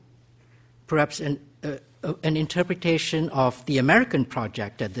to perhaps an interpretation of the American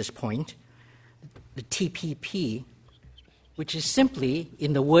project at this point, the TPP, which is simply,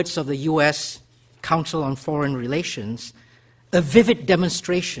 in the words of the U.S. Council on Foreign Relations, a vivid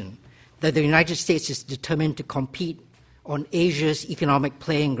demonstration that the United States is determined to compete on Asia's economic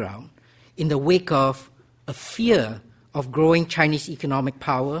playing ground in the wake of a fear of growing Chinese economic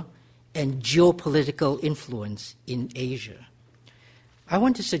power and geopolitical influence in Asia. I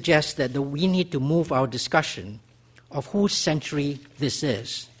want to suggest that we need to move our discussion of whose century this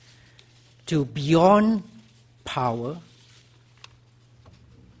is to beyond power,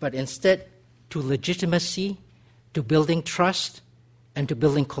 but instead to legitimacy, to building trust, and to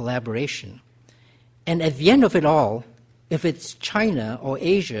building collaboration. And at the end of it all, if it's China or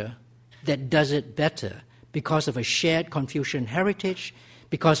Asia that does it better because of a shared Confucian heritage,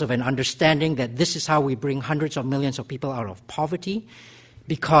 because of an understanding that this is how we bring hundreds of millions of people out of poverty,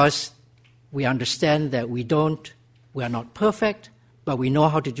 because we understand that we are not perfect, but we know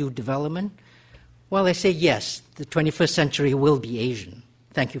how to do development, well, I say yes, the 21st century will be Asian.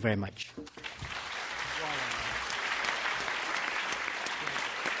 Thank you very much.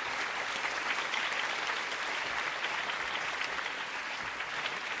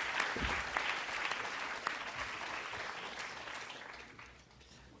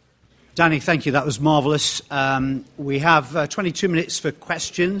 Danny, thank you. That was marvellous. We have 22 minutes for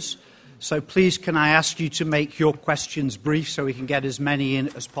questions. So please, can I ask you to make your questions brief so we can get as many in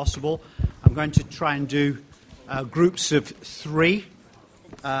as possible? I'm going to try and do groups of 3.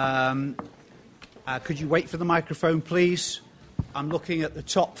 Could you wait for the microphone, please? I'm looking at the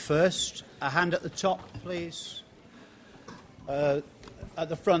top first. A hand at the top, please. At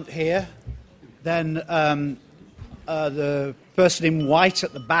the front here. Then the person in white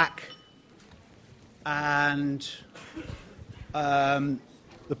at the back. And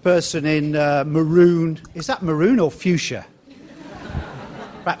the person in maroon. Is that maroon or fuchsia?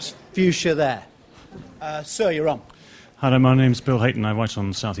 Perhaps fuchsia there. Sir, you're on. Hello, my name's Bill Hayton. I write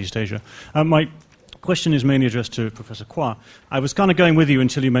on Southeast Asia. My question is mainly addressed to Professor Kwah. I was kind of going with you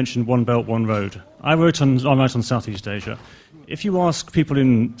until you mentioned One Belt, One Road. I write on Southeast Asia. If you ask people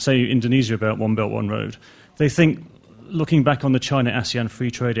in, say, Indonesia about One Belt, One Road, they think, looking back on the China-ASEAN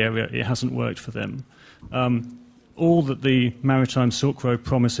free trade area, it hasn't worked for them. All that the Maritime Silk Road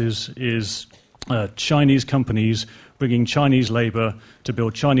promises is Chinese companies bringing Chinese labour to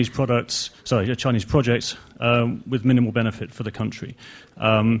build Chinese projects with minimal benefit for the country.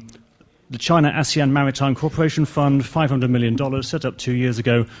 the China-ASEAN Maritime Cooperation Fund, $500 million, set up 2 years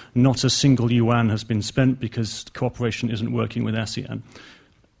ago. Not a single yuan has been spent because cooperation isn't working with ASEAN.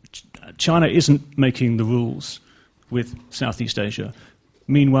 China isn't making the rules with Southeast Asia.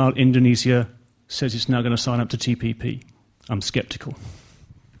 Meanwhile, Indonesia says it's now going to sign up to TPP. I'm sceptical.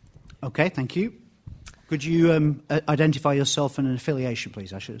 Okay, thank you. Could you identify yourself and an affiliation,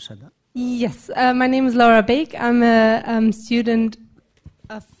 please? I should have said that. Yes, my name is Laura Bake. I'm a student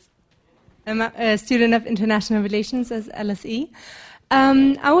of international relations as LSE.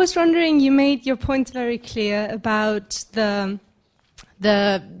 I was wondering, you made your points very clear about the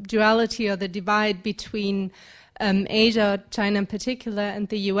duality or the divide between Asia, China in particular, and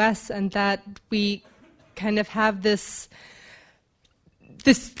the US, and that we kind of have this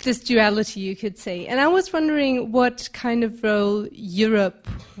duality, you could say. And I was wondering what kind of role Europe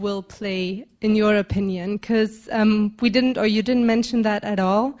will play, in your opinion, because you didn't mention that at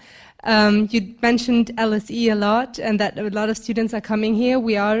all. You mentioned LSE a lot, and that a lot of students are coming here.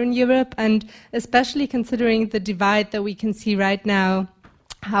 We are in Europe, and especially considering the divide that we can see right now,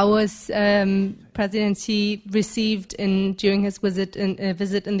 how was President Xi received during his visit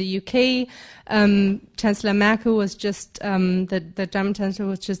in the UK? Chancellor Merkel was just the German Chancellor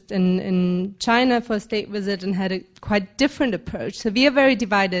was just in China for a state visit and had a quite different approach. So we are very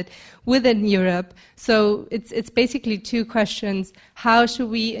divided within Europe. So it's basically two questions: how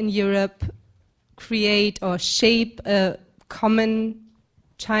should we in Europe create or shape a common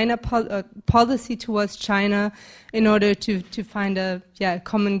China policy towards China in order to find a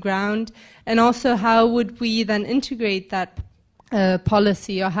common ground, and also how would we then integrate that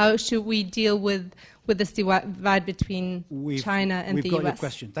policy, or how should we deal with this divide between China and the US? We've got your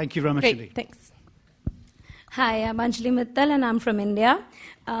question. Thank you very much indeed. Thanks. Hi, I'm Anjali Mittal and I'm from India.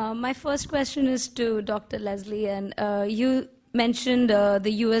 My first question is to Dr. Leslie, and you mentioned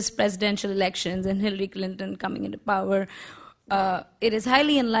the US presidential elections and Hillary Clinton coming into power. It is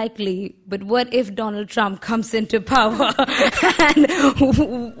highly unlikely, but what if Donald Trump comes into power?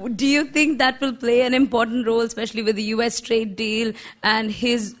 And do you think that will play an important role, especially with the US trade deal and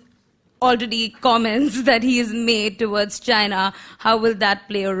his already comments that he has made towards China? How will that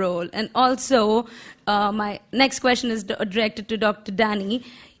play a role? And also, my next question is directed to Dr. Danny.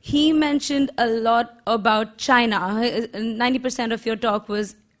 He mentioned a lot about China. 90% of your talk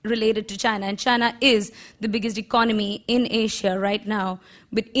was related to China, and China is the biggest economy in Asia right now,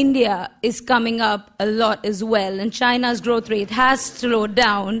 but India is coming up a lot as well, and China's growth rate has slowed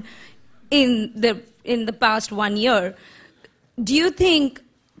down in the past 1 year. Do you think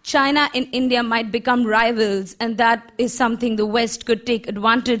China and India might become rivals, and that is something the West could take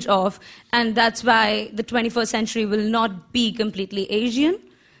advantage of, and that's why the 21st century will not be completely Asian?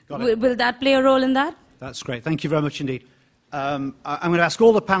 Will that play a role in that? That's great. Thank you very much indeed. I'm going to ask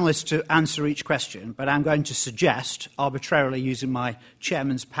all the panellists to answer each question, but I'm going to suggest, arbitrarily using my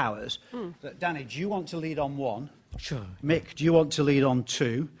chairman's powers, that Danny, do you want to lead on one? Sure. Mick, do you want to lead on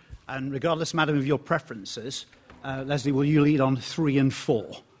two? And regardless, madam, of your preferences, Leslie, will you lead on 3 and 4?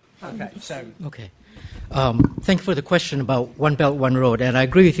 Okay, so... Okay. Thank you for the question about One Belt, One Road. And I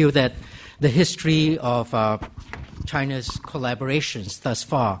agree with you that the history of China's collaborations thus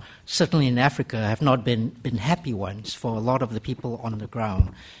far, certainly in Africa, have not been happy ones for a lot of the people on the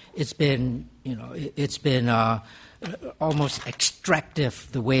ground. It's been, almost extractive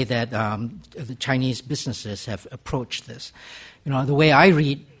the way that the Chinese businesses have approached this. The way I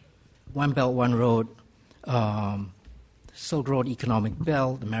read One Belt, One Road, Silk Road Economic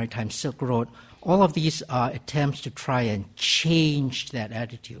Belt, the Maritime Silk Road, all of these are attempts to try and change that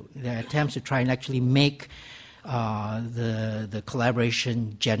attitude. They're attempts to try and actually make the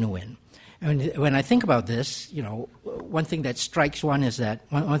collaboration genuine. And when I think about this, one thing that strikes me is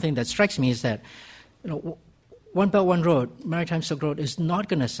that, One Belt, One Road, Maritime Silk Road, is not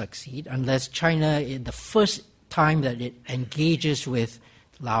going to succeed unless China, in the first time that it engages with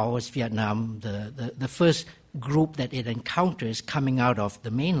Laos, Vietnam, the first group that it encounters coming out of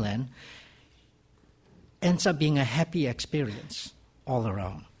the mainland, ends up being a happy experience all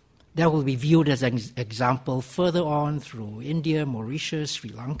around. That will be viewed as an example further on through India, Mauritius, Sri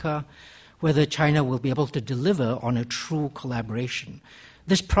Lanka, whether China will be able to deliver on a true collaboration.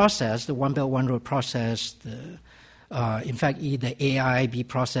 This process, the One Belt, One Road process, in fact, the AIIB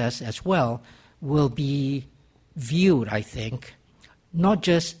process as well, will be viewed, I think, not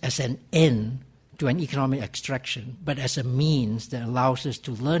just as an end to an economic extraction, but as a means that allows us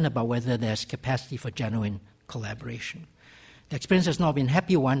to learn about whether there's capacity for genuine collaboration. The experience has not been a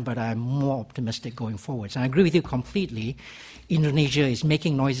happy one, but I'm more optimistic going forward. And I agree with you completely. Indonesia is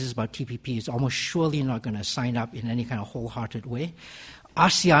making noises about TPP. It's almost surely not going to sign up in any kind of wholehearted way.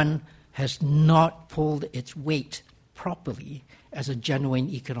 ASEAN has not pulled its weight properly as a genuine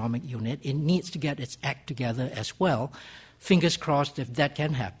economic unit. It needs to get its act together as well. Fingers crossed, if that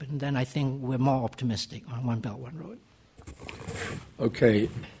can happen, then I think we're more optimistic on One Belt, One Road. Okay,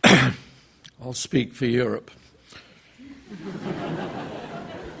 I'll speak for Europe.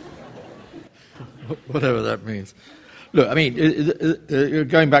 Whatever that means. Look, I mean,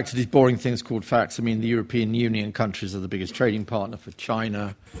 going back to these boring things called facts, I mean, the European Union countries are the biggest trading partner for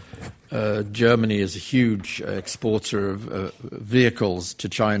China. Germany is a huge exporter of vehicles to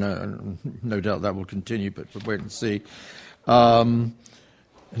China, and no doubt that will continue, but we'll wait and see. A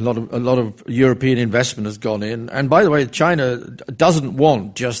lot of European investment has gone in. And by the way, China doesn't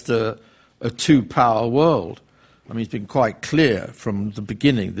want just a two-power world. I mean, it's been quite clear from the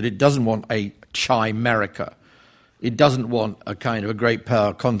beginning that it doesn't want a Chimerica. It doesn't want a kind of a great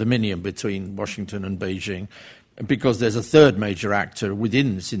power condominium between Washington and Beijing, because there's a third major actor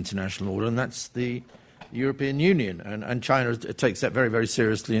within this international order, and that's the European Union. And China takes that very, very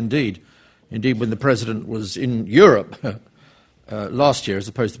seriously indeed. Indeed, when the president was in Europe last year, as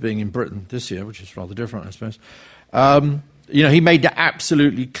opposed to being in Britain this year, which is rather different, I suppose, he made that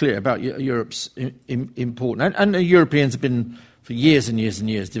absolutely clear about Europe's importance. And the Europeans have been, for years and years and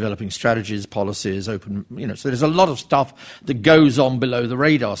years, developing strategies, policies, open, so there's a lot of stuff that goes on below the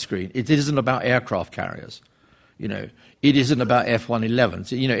radar screen. It isn't about aircraft carriers. It isn't about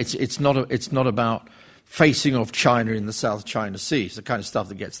F-111s. It's not about facing off China in the South China Sea. It's the kind of stuff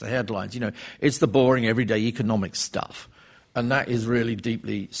that gets the headlines. It's the boring everyday economic stuff. And that is really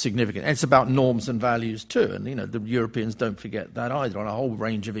deeply significant. And it's about norms and values too. And, the Europeans don't forget that either on a whole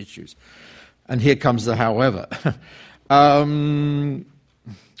range of issues. And here comes the however. The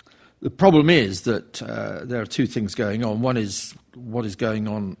problem is that there are two things going on. One is what is going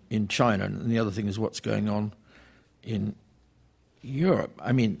on in China, and the other thing is what's going on in Europe.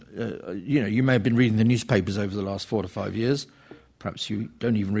 I mean, you may have been reading the newspapers over the last 4 to 5 years. Perhaps you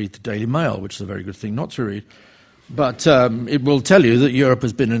don't even read the Daily Mail, which is a very good thing not to read. But it will tell you that Europe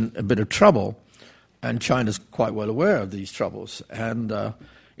has been in a bit of trouble, and China's quite well aware of these troubles. And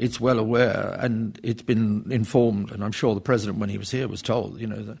it's well aware, and it's been informed, and I'm sure the president, when he was here, was told,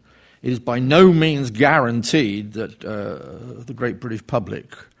 that it is by no means guaranteed that the great British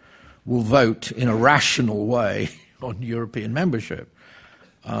public will vote in a rational way on European membership.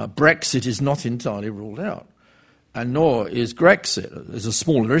 Brexit is not entirely ruled out, and nor is Grexit. It's a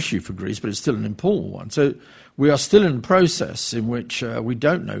smaller issue for Greece, but it's still an important one. So we are still in a process in which we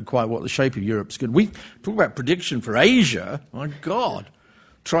don't know quite what the shape of Europe's going to be. We talk about prediction for Asia. My God.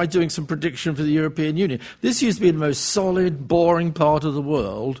 Try doing some prediction for the European Union. This used to be the most solid, boring part of the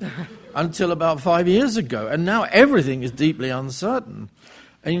world until about 5 years ago. And now everything is deeply uncertain.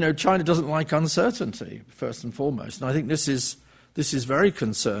 And, China doesn't like uncertainty, first and foremost. And I think this is very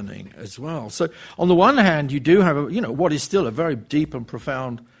concerning as well. So on the one hand, you do have, what is still a very deep and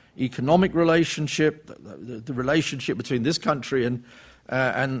profound economic relationship, the relationship between this country and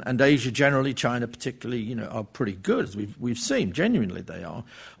Asia generally, China particularly, are pretty good, as we've seen. Genuinely, they are.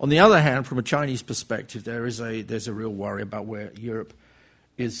 On the other hand, from a Chinese perspective, there's a real worry about where Europe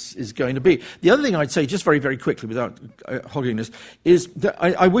is going to be. The other thing I'd say, just very, very quickly, without hogging this, is that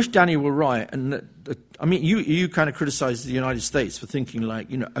I wish Danny were right. And you kind of criticise the United States for thinking like,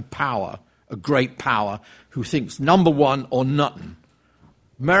 a great power, who thinks number one or nothing.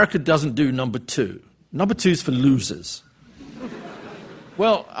 America doesn't do number two. Number two's for losers.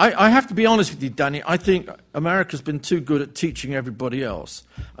 Well, I have to be honest with you, Danny. I think America's been too good at teaching everybody else.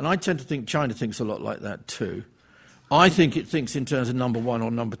 And I tend to think China thinks a lot like that too. I think it thinks in terms of number one or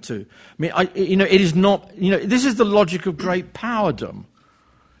number two. It is not, this is the logic of great powerdom.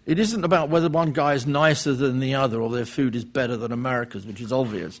 It isn't about whether one guy is nicer than the other or their food is better than America's, which is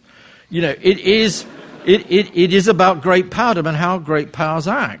obvious. It is about great powerdom and how great powers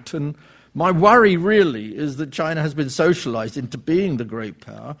act. And my worry really is that China has been socialized into being the great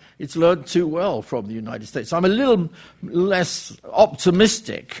power. It's learned too well from the United States. I'm a little less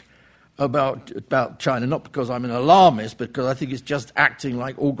optimistic about China, not because I'm an alarmist, but because I think it's just acting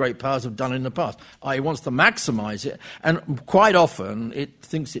like all great powers have done in the past. It wants to maximize it, and quite often it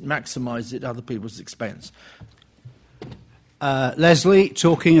thinks it maximizes it at other people's expense. Leslie,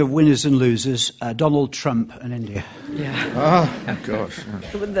 talking of winners and losers, Donald Trump and India. Yeah. Oh, gosh.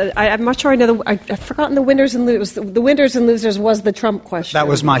 I'm not sure I know. I've forgotten the winners and losers. The winners and losers was the Trump question. That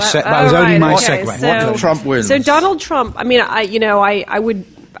was my that was only my segue. So, what Trump wins? So Donald Trump.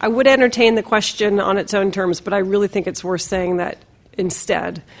 I would entertain the question on its own terms, but I really think it's worth saying that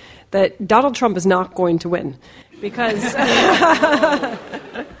instead, that Donald Trump is not going to win, because.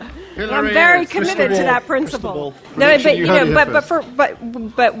 I'm very committed to that principle. No,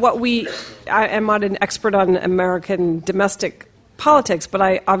 but what I'm not an expert on American domestic politics, but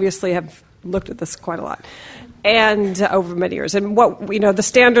I obviously have looked at this quite a lot. And over many years. And the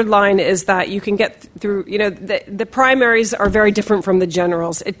standard line is that you can get through, the primaries are very different from the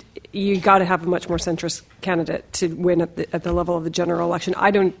generals. You got to have a much more centrist candidate to win at the level of the general election.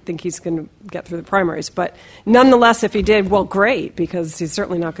 I don't think he's going to get through the primaries. But nonetheless, if he did, well, great, because he's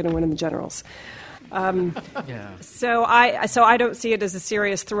certainly not going to win in the generals. So I don't see it as a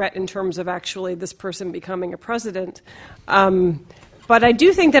serious threat in terms of actually this person becoming a president. But I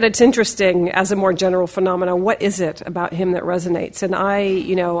do think that it's interesting as a more general phenomenon. What is it about him that resonates? And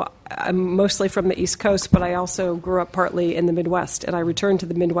I'm mostly from the East Coast, but I also grew up partly in the Midwest. And I return to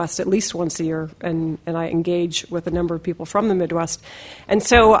the Midwest at least once a year, and I engage with a number of people from the Midwest. And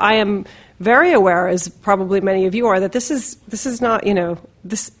so I am very aware, as probably many of you are, that this is not,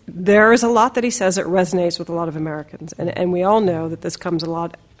 there is a lot that he says that resonates with a lot of Americans. And we all know that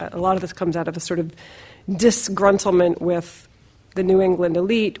a lot of this comes out of a sort of disgruntlement with the New England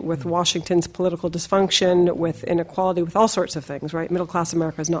elite, with Washington's political dysfunction, with inequality, with all sorts of things, right? Middle-class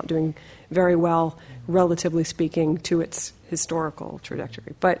America is not doing very well, relatively speaking, to its historical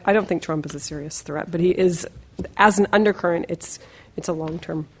trajectory. But I don't think Trump is a serious threat. But he is, as an undercurrent, it's a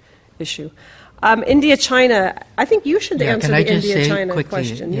long-term issue. India-China, I think you should answer the India-China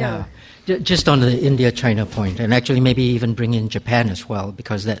question. Yeah. Just on the India-China point, and actually maybe even bring in Japan as well,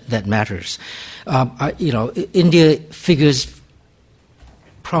 because that matters. India figures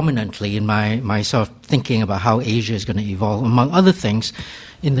prominently in my sort of thinking about how Asia is going to evolve. Among other things,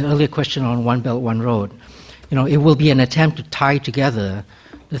 in the earlier question on One Belt, One Road, it will be an attempt to tie together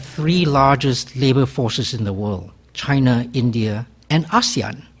the three largest labor forces in the world, China, India, and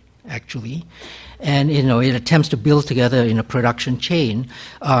ASEAN, actually. And, it attempts to build together in a production chain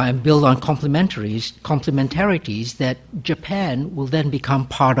and build on complementarities that Japan will then become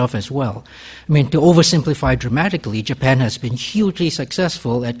part of as well. I mean, to oversimplify dramatically, Japan has been hugely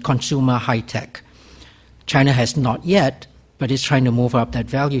successful at consumer high-tech. China has not yet, but is trying to move up that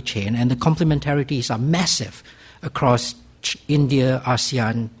value chain. And the complementarities are massive across India,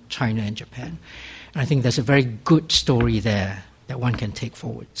 ASEAN, China, and Japan. And I think there's a very good story there that one can take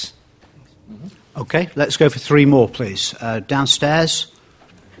forwards. Mm-hmm. Okay, let's go for three more, please. Downstairs,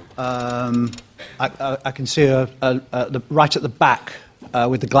 I can see right at the back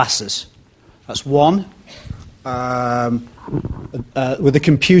with the glasses. That's one. With the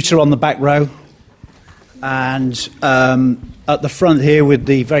computer on the back row. And at the front here with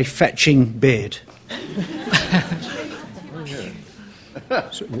the very fetching beard.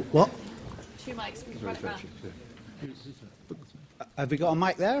 So, what? Two mics from the front row. Have we got a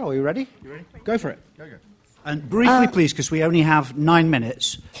mic there? Are you ready? You ready? Go for it. Go. And briefly, please, because we only have 9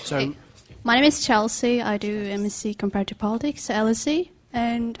 minutes. So, okay. My name is Chelsea. I do MSc Comparative Politics at LSE.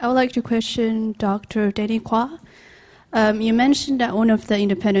 And I would like to question Dr. Danny Quah. You mentioned that one of the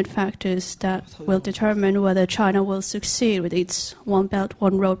independent factors that will determine whether China will succeed with its One Belt,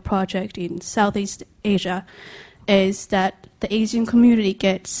 One Road project in Southeast Asia is that the Asian community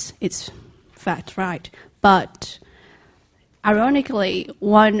gets its fact right. But ironically,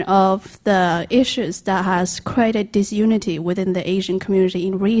 one of the issues that has created disunity within the Asian community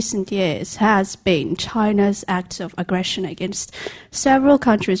in recent years has been China's acts of aggression against several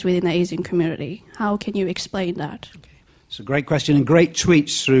countries within the Asian community. How can you explain that? It's a great question and great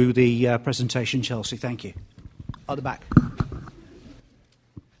tweets through the presentation, Chelsea. Thank you. At the back.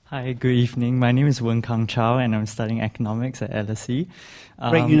 Hi, good evening. My name is Wen Kang Chao, and I'm studying economics at LSE.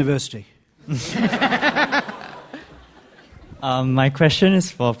 Great university. My question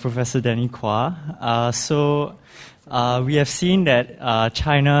is for Professor Danny Quah. We have seen that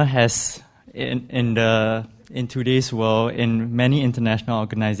China has, in today's world, in many international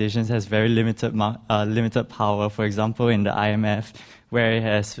organizations, has very limited power. For example, in the IMF, where it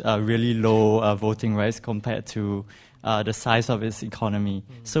has really low voting rights compared to the size of its economy.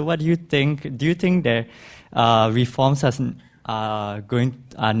 So, what do you think? Do you think that reforms are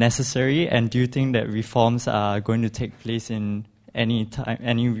necessary, and do you think that reforms are going to take place in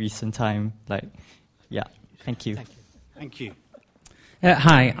any recent time? Thank you. Thank you.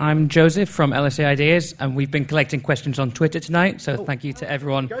 Hi, I'm Joseph from LSE Ideas, and we've been collecting questions on Twitter tonight, so thank you to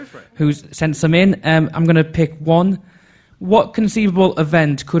everyone who's sent some in. I'm going to pick one. What conceivable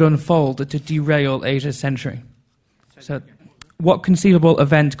event could unfold to derail Asia's century? So, what conceivable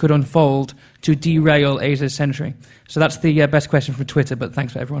event could unfold to derail Asia's century? So that's the best question from Twitter, but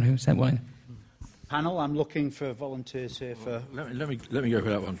thanks for everyone who sent one in. Panel, I'm looking for volunteers here for... Let me go for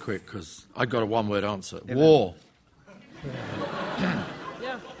that one quick, because I got a one-word answer. War.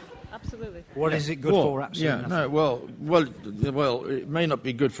 Yeah, Absolutely. What is it good for? Absolutely nothing. Well, it may not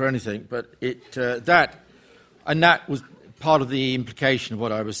be good for anything, but that was part of the implication of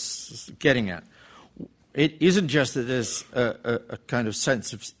what I was getting at. It isn't just that there's a kind of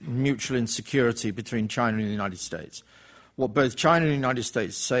sense of mutual insecurity between China and the United States. What both China and the United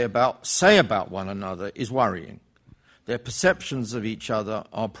States say about one another is worrying. Their perceptions of each other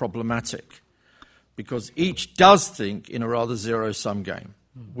are problematic because each does think in a rather zero-sum game.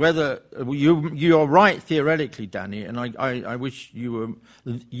 Whether you are right theoretically, Danny, and I wish you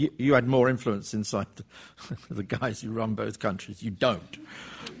had more influence inside the guys who run both countries. You don't,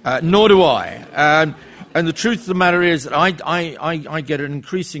 nor do I. And the truth of the matter is that I get an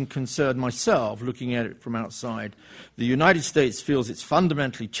increasing concern myself looking at it from outside. The United States feels it's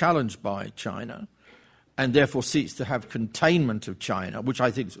fundamentally challenged by China, and therefore seeks to have containment of China, which I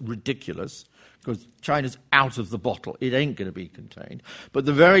think is ridiculous. Because China's out of the bottle. It ain't going to be contained. But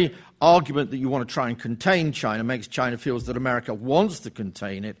the very argument that you want to try and contain China makes China feels that America wants to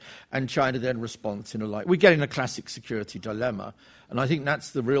contain it, and China then responds in a like. We're getting a classic security dilemma, and I think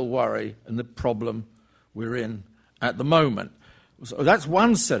that's the real worry and the problem we're in at the moment. So that's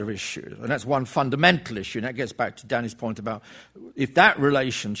one set of issues, and that's one fundamental issue, and that gets back to Danny's point about if that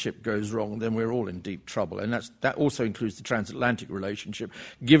relationship goes wrong, then we're all in deep trouble, and that also includes the transatlantic relationship,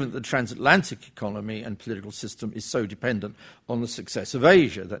 given that the transatlantic economy and political system is so dependent on the success of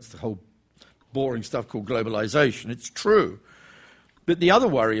Asia. That's the whole boring stuff called globalization. It's true. But the other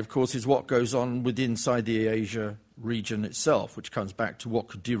worry, of course, is what goes on inside the Asia region itself, which comes back to what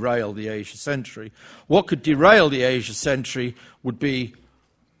could derail the Asia century. What could derail the Asia century would be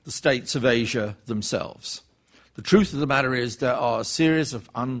the states of Asia themselves. The truth of the matter is there are a series of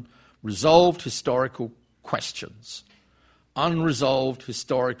unresolved historical questions, unresolved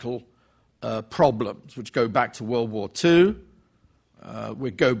historical problems, which go back to World War II,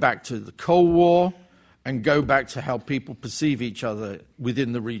 we go back to the Cold War, and go back to how people perceive each other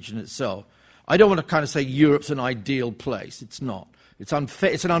within the region itself. I don't want to kind of say Europe's an ideal place. It's not. It's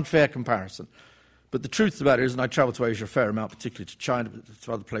unfair. It's an unfair comparison. But the truth of the matter is, and I travel to Asia a fair amount, particularly to China, but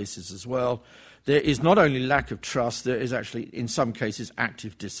to other places as well, there is not only lack of trust, there is actually, in some cases,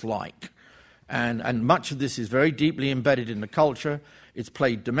 active dislike. And much of this is very deeply embedded in the culture. It's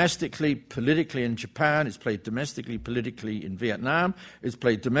played domestically, politically in Japan. It's played domestically, politically in Vietnam. It's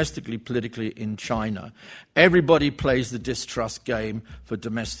played domestically, politically in China. Everybody plays the distrust game for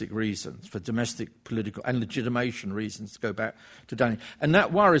domestic reasons, for domestic political and legitimation reasons, to go back to Danny. And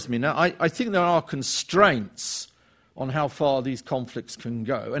that worries me. Now, I think there are constraints on how far these conflicts can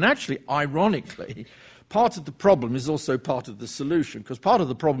go. And actually, ironically, part of the problem is also part of the solution, because part of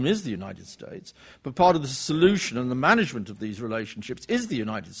the problem is the United States, but part of the solution and the management of these relationships is the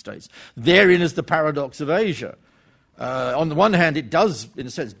United States. Therein is the paradox of Asia. On the one hand, it does, in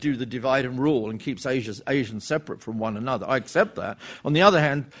a sense, do the divide and rule and keeps Asians separate from one another. I accept that. On the other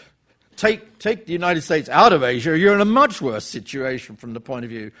hand, take the United States out of Asia, you're in a much worse situation from the point of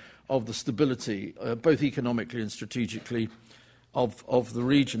view of the stability, both economically and strategically, of the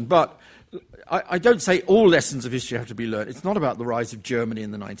region. But I don't say all lessons of history have to be learned. It's not about the rise of Germany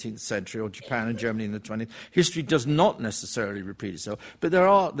in the 19th century or Japan and Germany in the 20th. History does not necessarily repeat itself. But there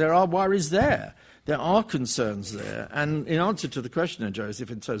are worries there. There are concerns there. And in answer to the question, Joseph,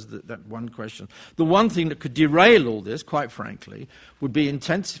 in terms of that one question, the one thing that could derail all this, quite frankly, would be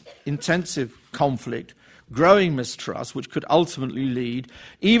intensive conflict, growing mistrust, which could ultimately lead,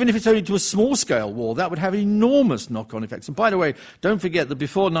 even if it's only to a small-scale war, that would have enormous knock-on effects. And by the way, don't forget that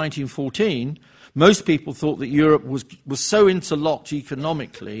before 1914, most people thought that Europe was so interlocked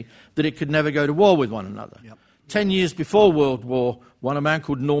economically that it could never go to war with one another. Yep. 10 years before World War I, a man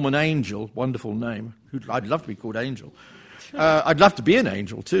called Norman Angell, wonderful name, I'd love to be called Angell. I'd love to be an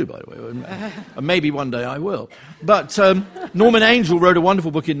angel too, by the way, and maybe one day I will. But Norman Angell wrote a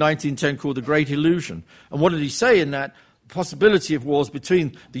wonderful book in 1910 called The Great Illusion. And what did he say in that? Possibility of wars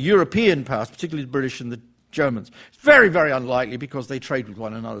between the European powers, particularly the British and the Germans. It's very, very unlikely because they trade with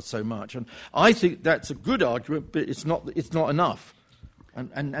one another so much. And I think that's a good argument, but it's not enough.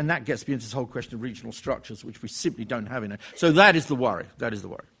 And that gets me into this whole question of regional structures, which we simply don't have in it. So that is the worry. That is the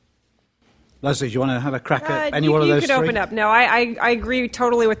worry. Leslie, do you want to have a crack at any one of those three? You could open up. No, I agree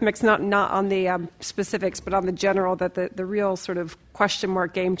totally with Mick's, not on the specifics, but on the general, that the real sort of question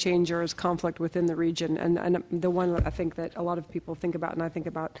mark game changer is conflict within the region. And the one that I think that a lot of people think about, and I think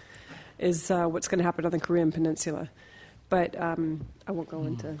about, is what's going to happen on the Korean Peninsula. But I won't go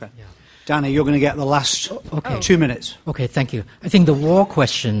into... Okay. Yeah. Danny, you're going to get the last 2 minutes. Okay, thank you. I think the war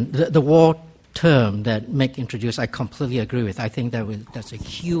question, the war term that Mick introduced, I completely agree with. I think that's a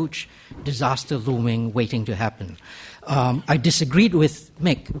huge disaster looming, waiting to happen. I disagreed with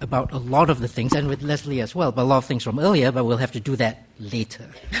Mick about a lot of the things, and with Leslie as well, but a lot of things from earlier, but we'll have to do that later.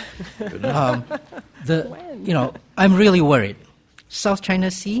 I'm really worried. South China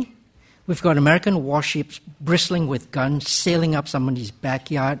Sea, we've got American warships bristling with guns sailing up somebody's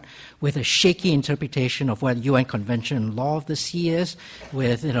backyard with a shaky interpretation of what UN Convention and Law of the Sea is,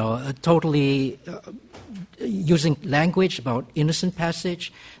 with totally using language about innocent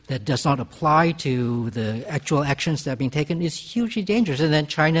passage that does not apply to the actual actions that have been taken is hugely dangerous. And then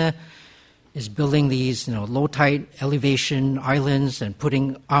China is building these low tide elevation islands and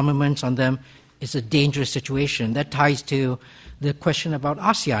putting armaments on them. It's a dangerous situation. That ties to the question about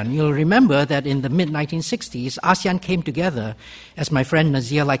ASEAN. You'll remember that in the mid-1960s, ASEAN came together, as my friend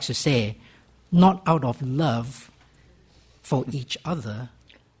Nazir likes to say, not out of love for each other,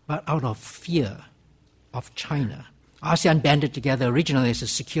 but out of fear of China. ASEAN banded together originally as a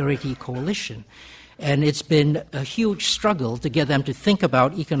security coalition, and it's been a huge struggle to get them to think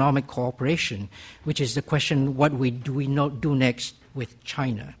about economic cooperation, which is the question, what do we do next with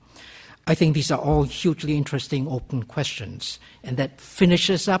China? I think these are all hugely interesting open questions. And that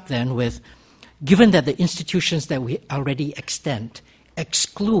finishes up then with, given that the institutions that we already extend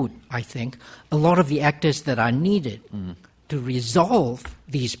exclude, I think, a lot of the actors that are needed to resolve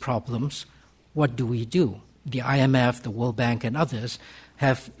these problems, what do we do? The IMF, the World Bank, and others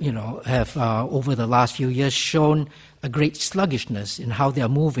have over the last few years shown a great sluggishness in how they are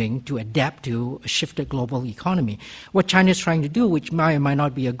moving to adapt to a shifted global economy. What China is trying to do, which might or might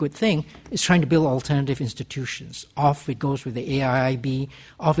not be a good thing, is trying to build alternative institutions. Off it goes with the AIIB,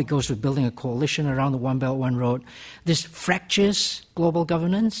 off it goes with building a coalition around the One Belt, One Road. This fractures global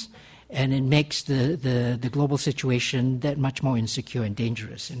governance, and it makes the global situation that much more insecure and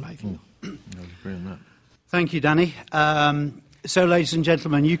dangerous, in my view. I would agree on that. Thank you, Danny. So, ladies and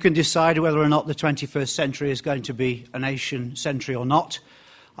gentlemen, you can decide whether or not the 21st century is going to be a nation century or not.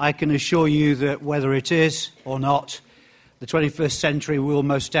 I can assure you that whether it is or not, the 21st century will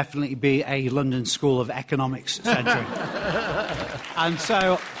most definitely be a London School of Economics century. And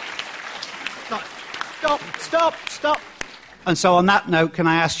so... Stop! And so on that note, can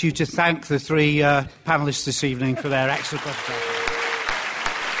I ask you to thank the three panellists this evening for their excellent presentation?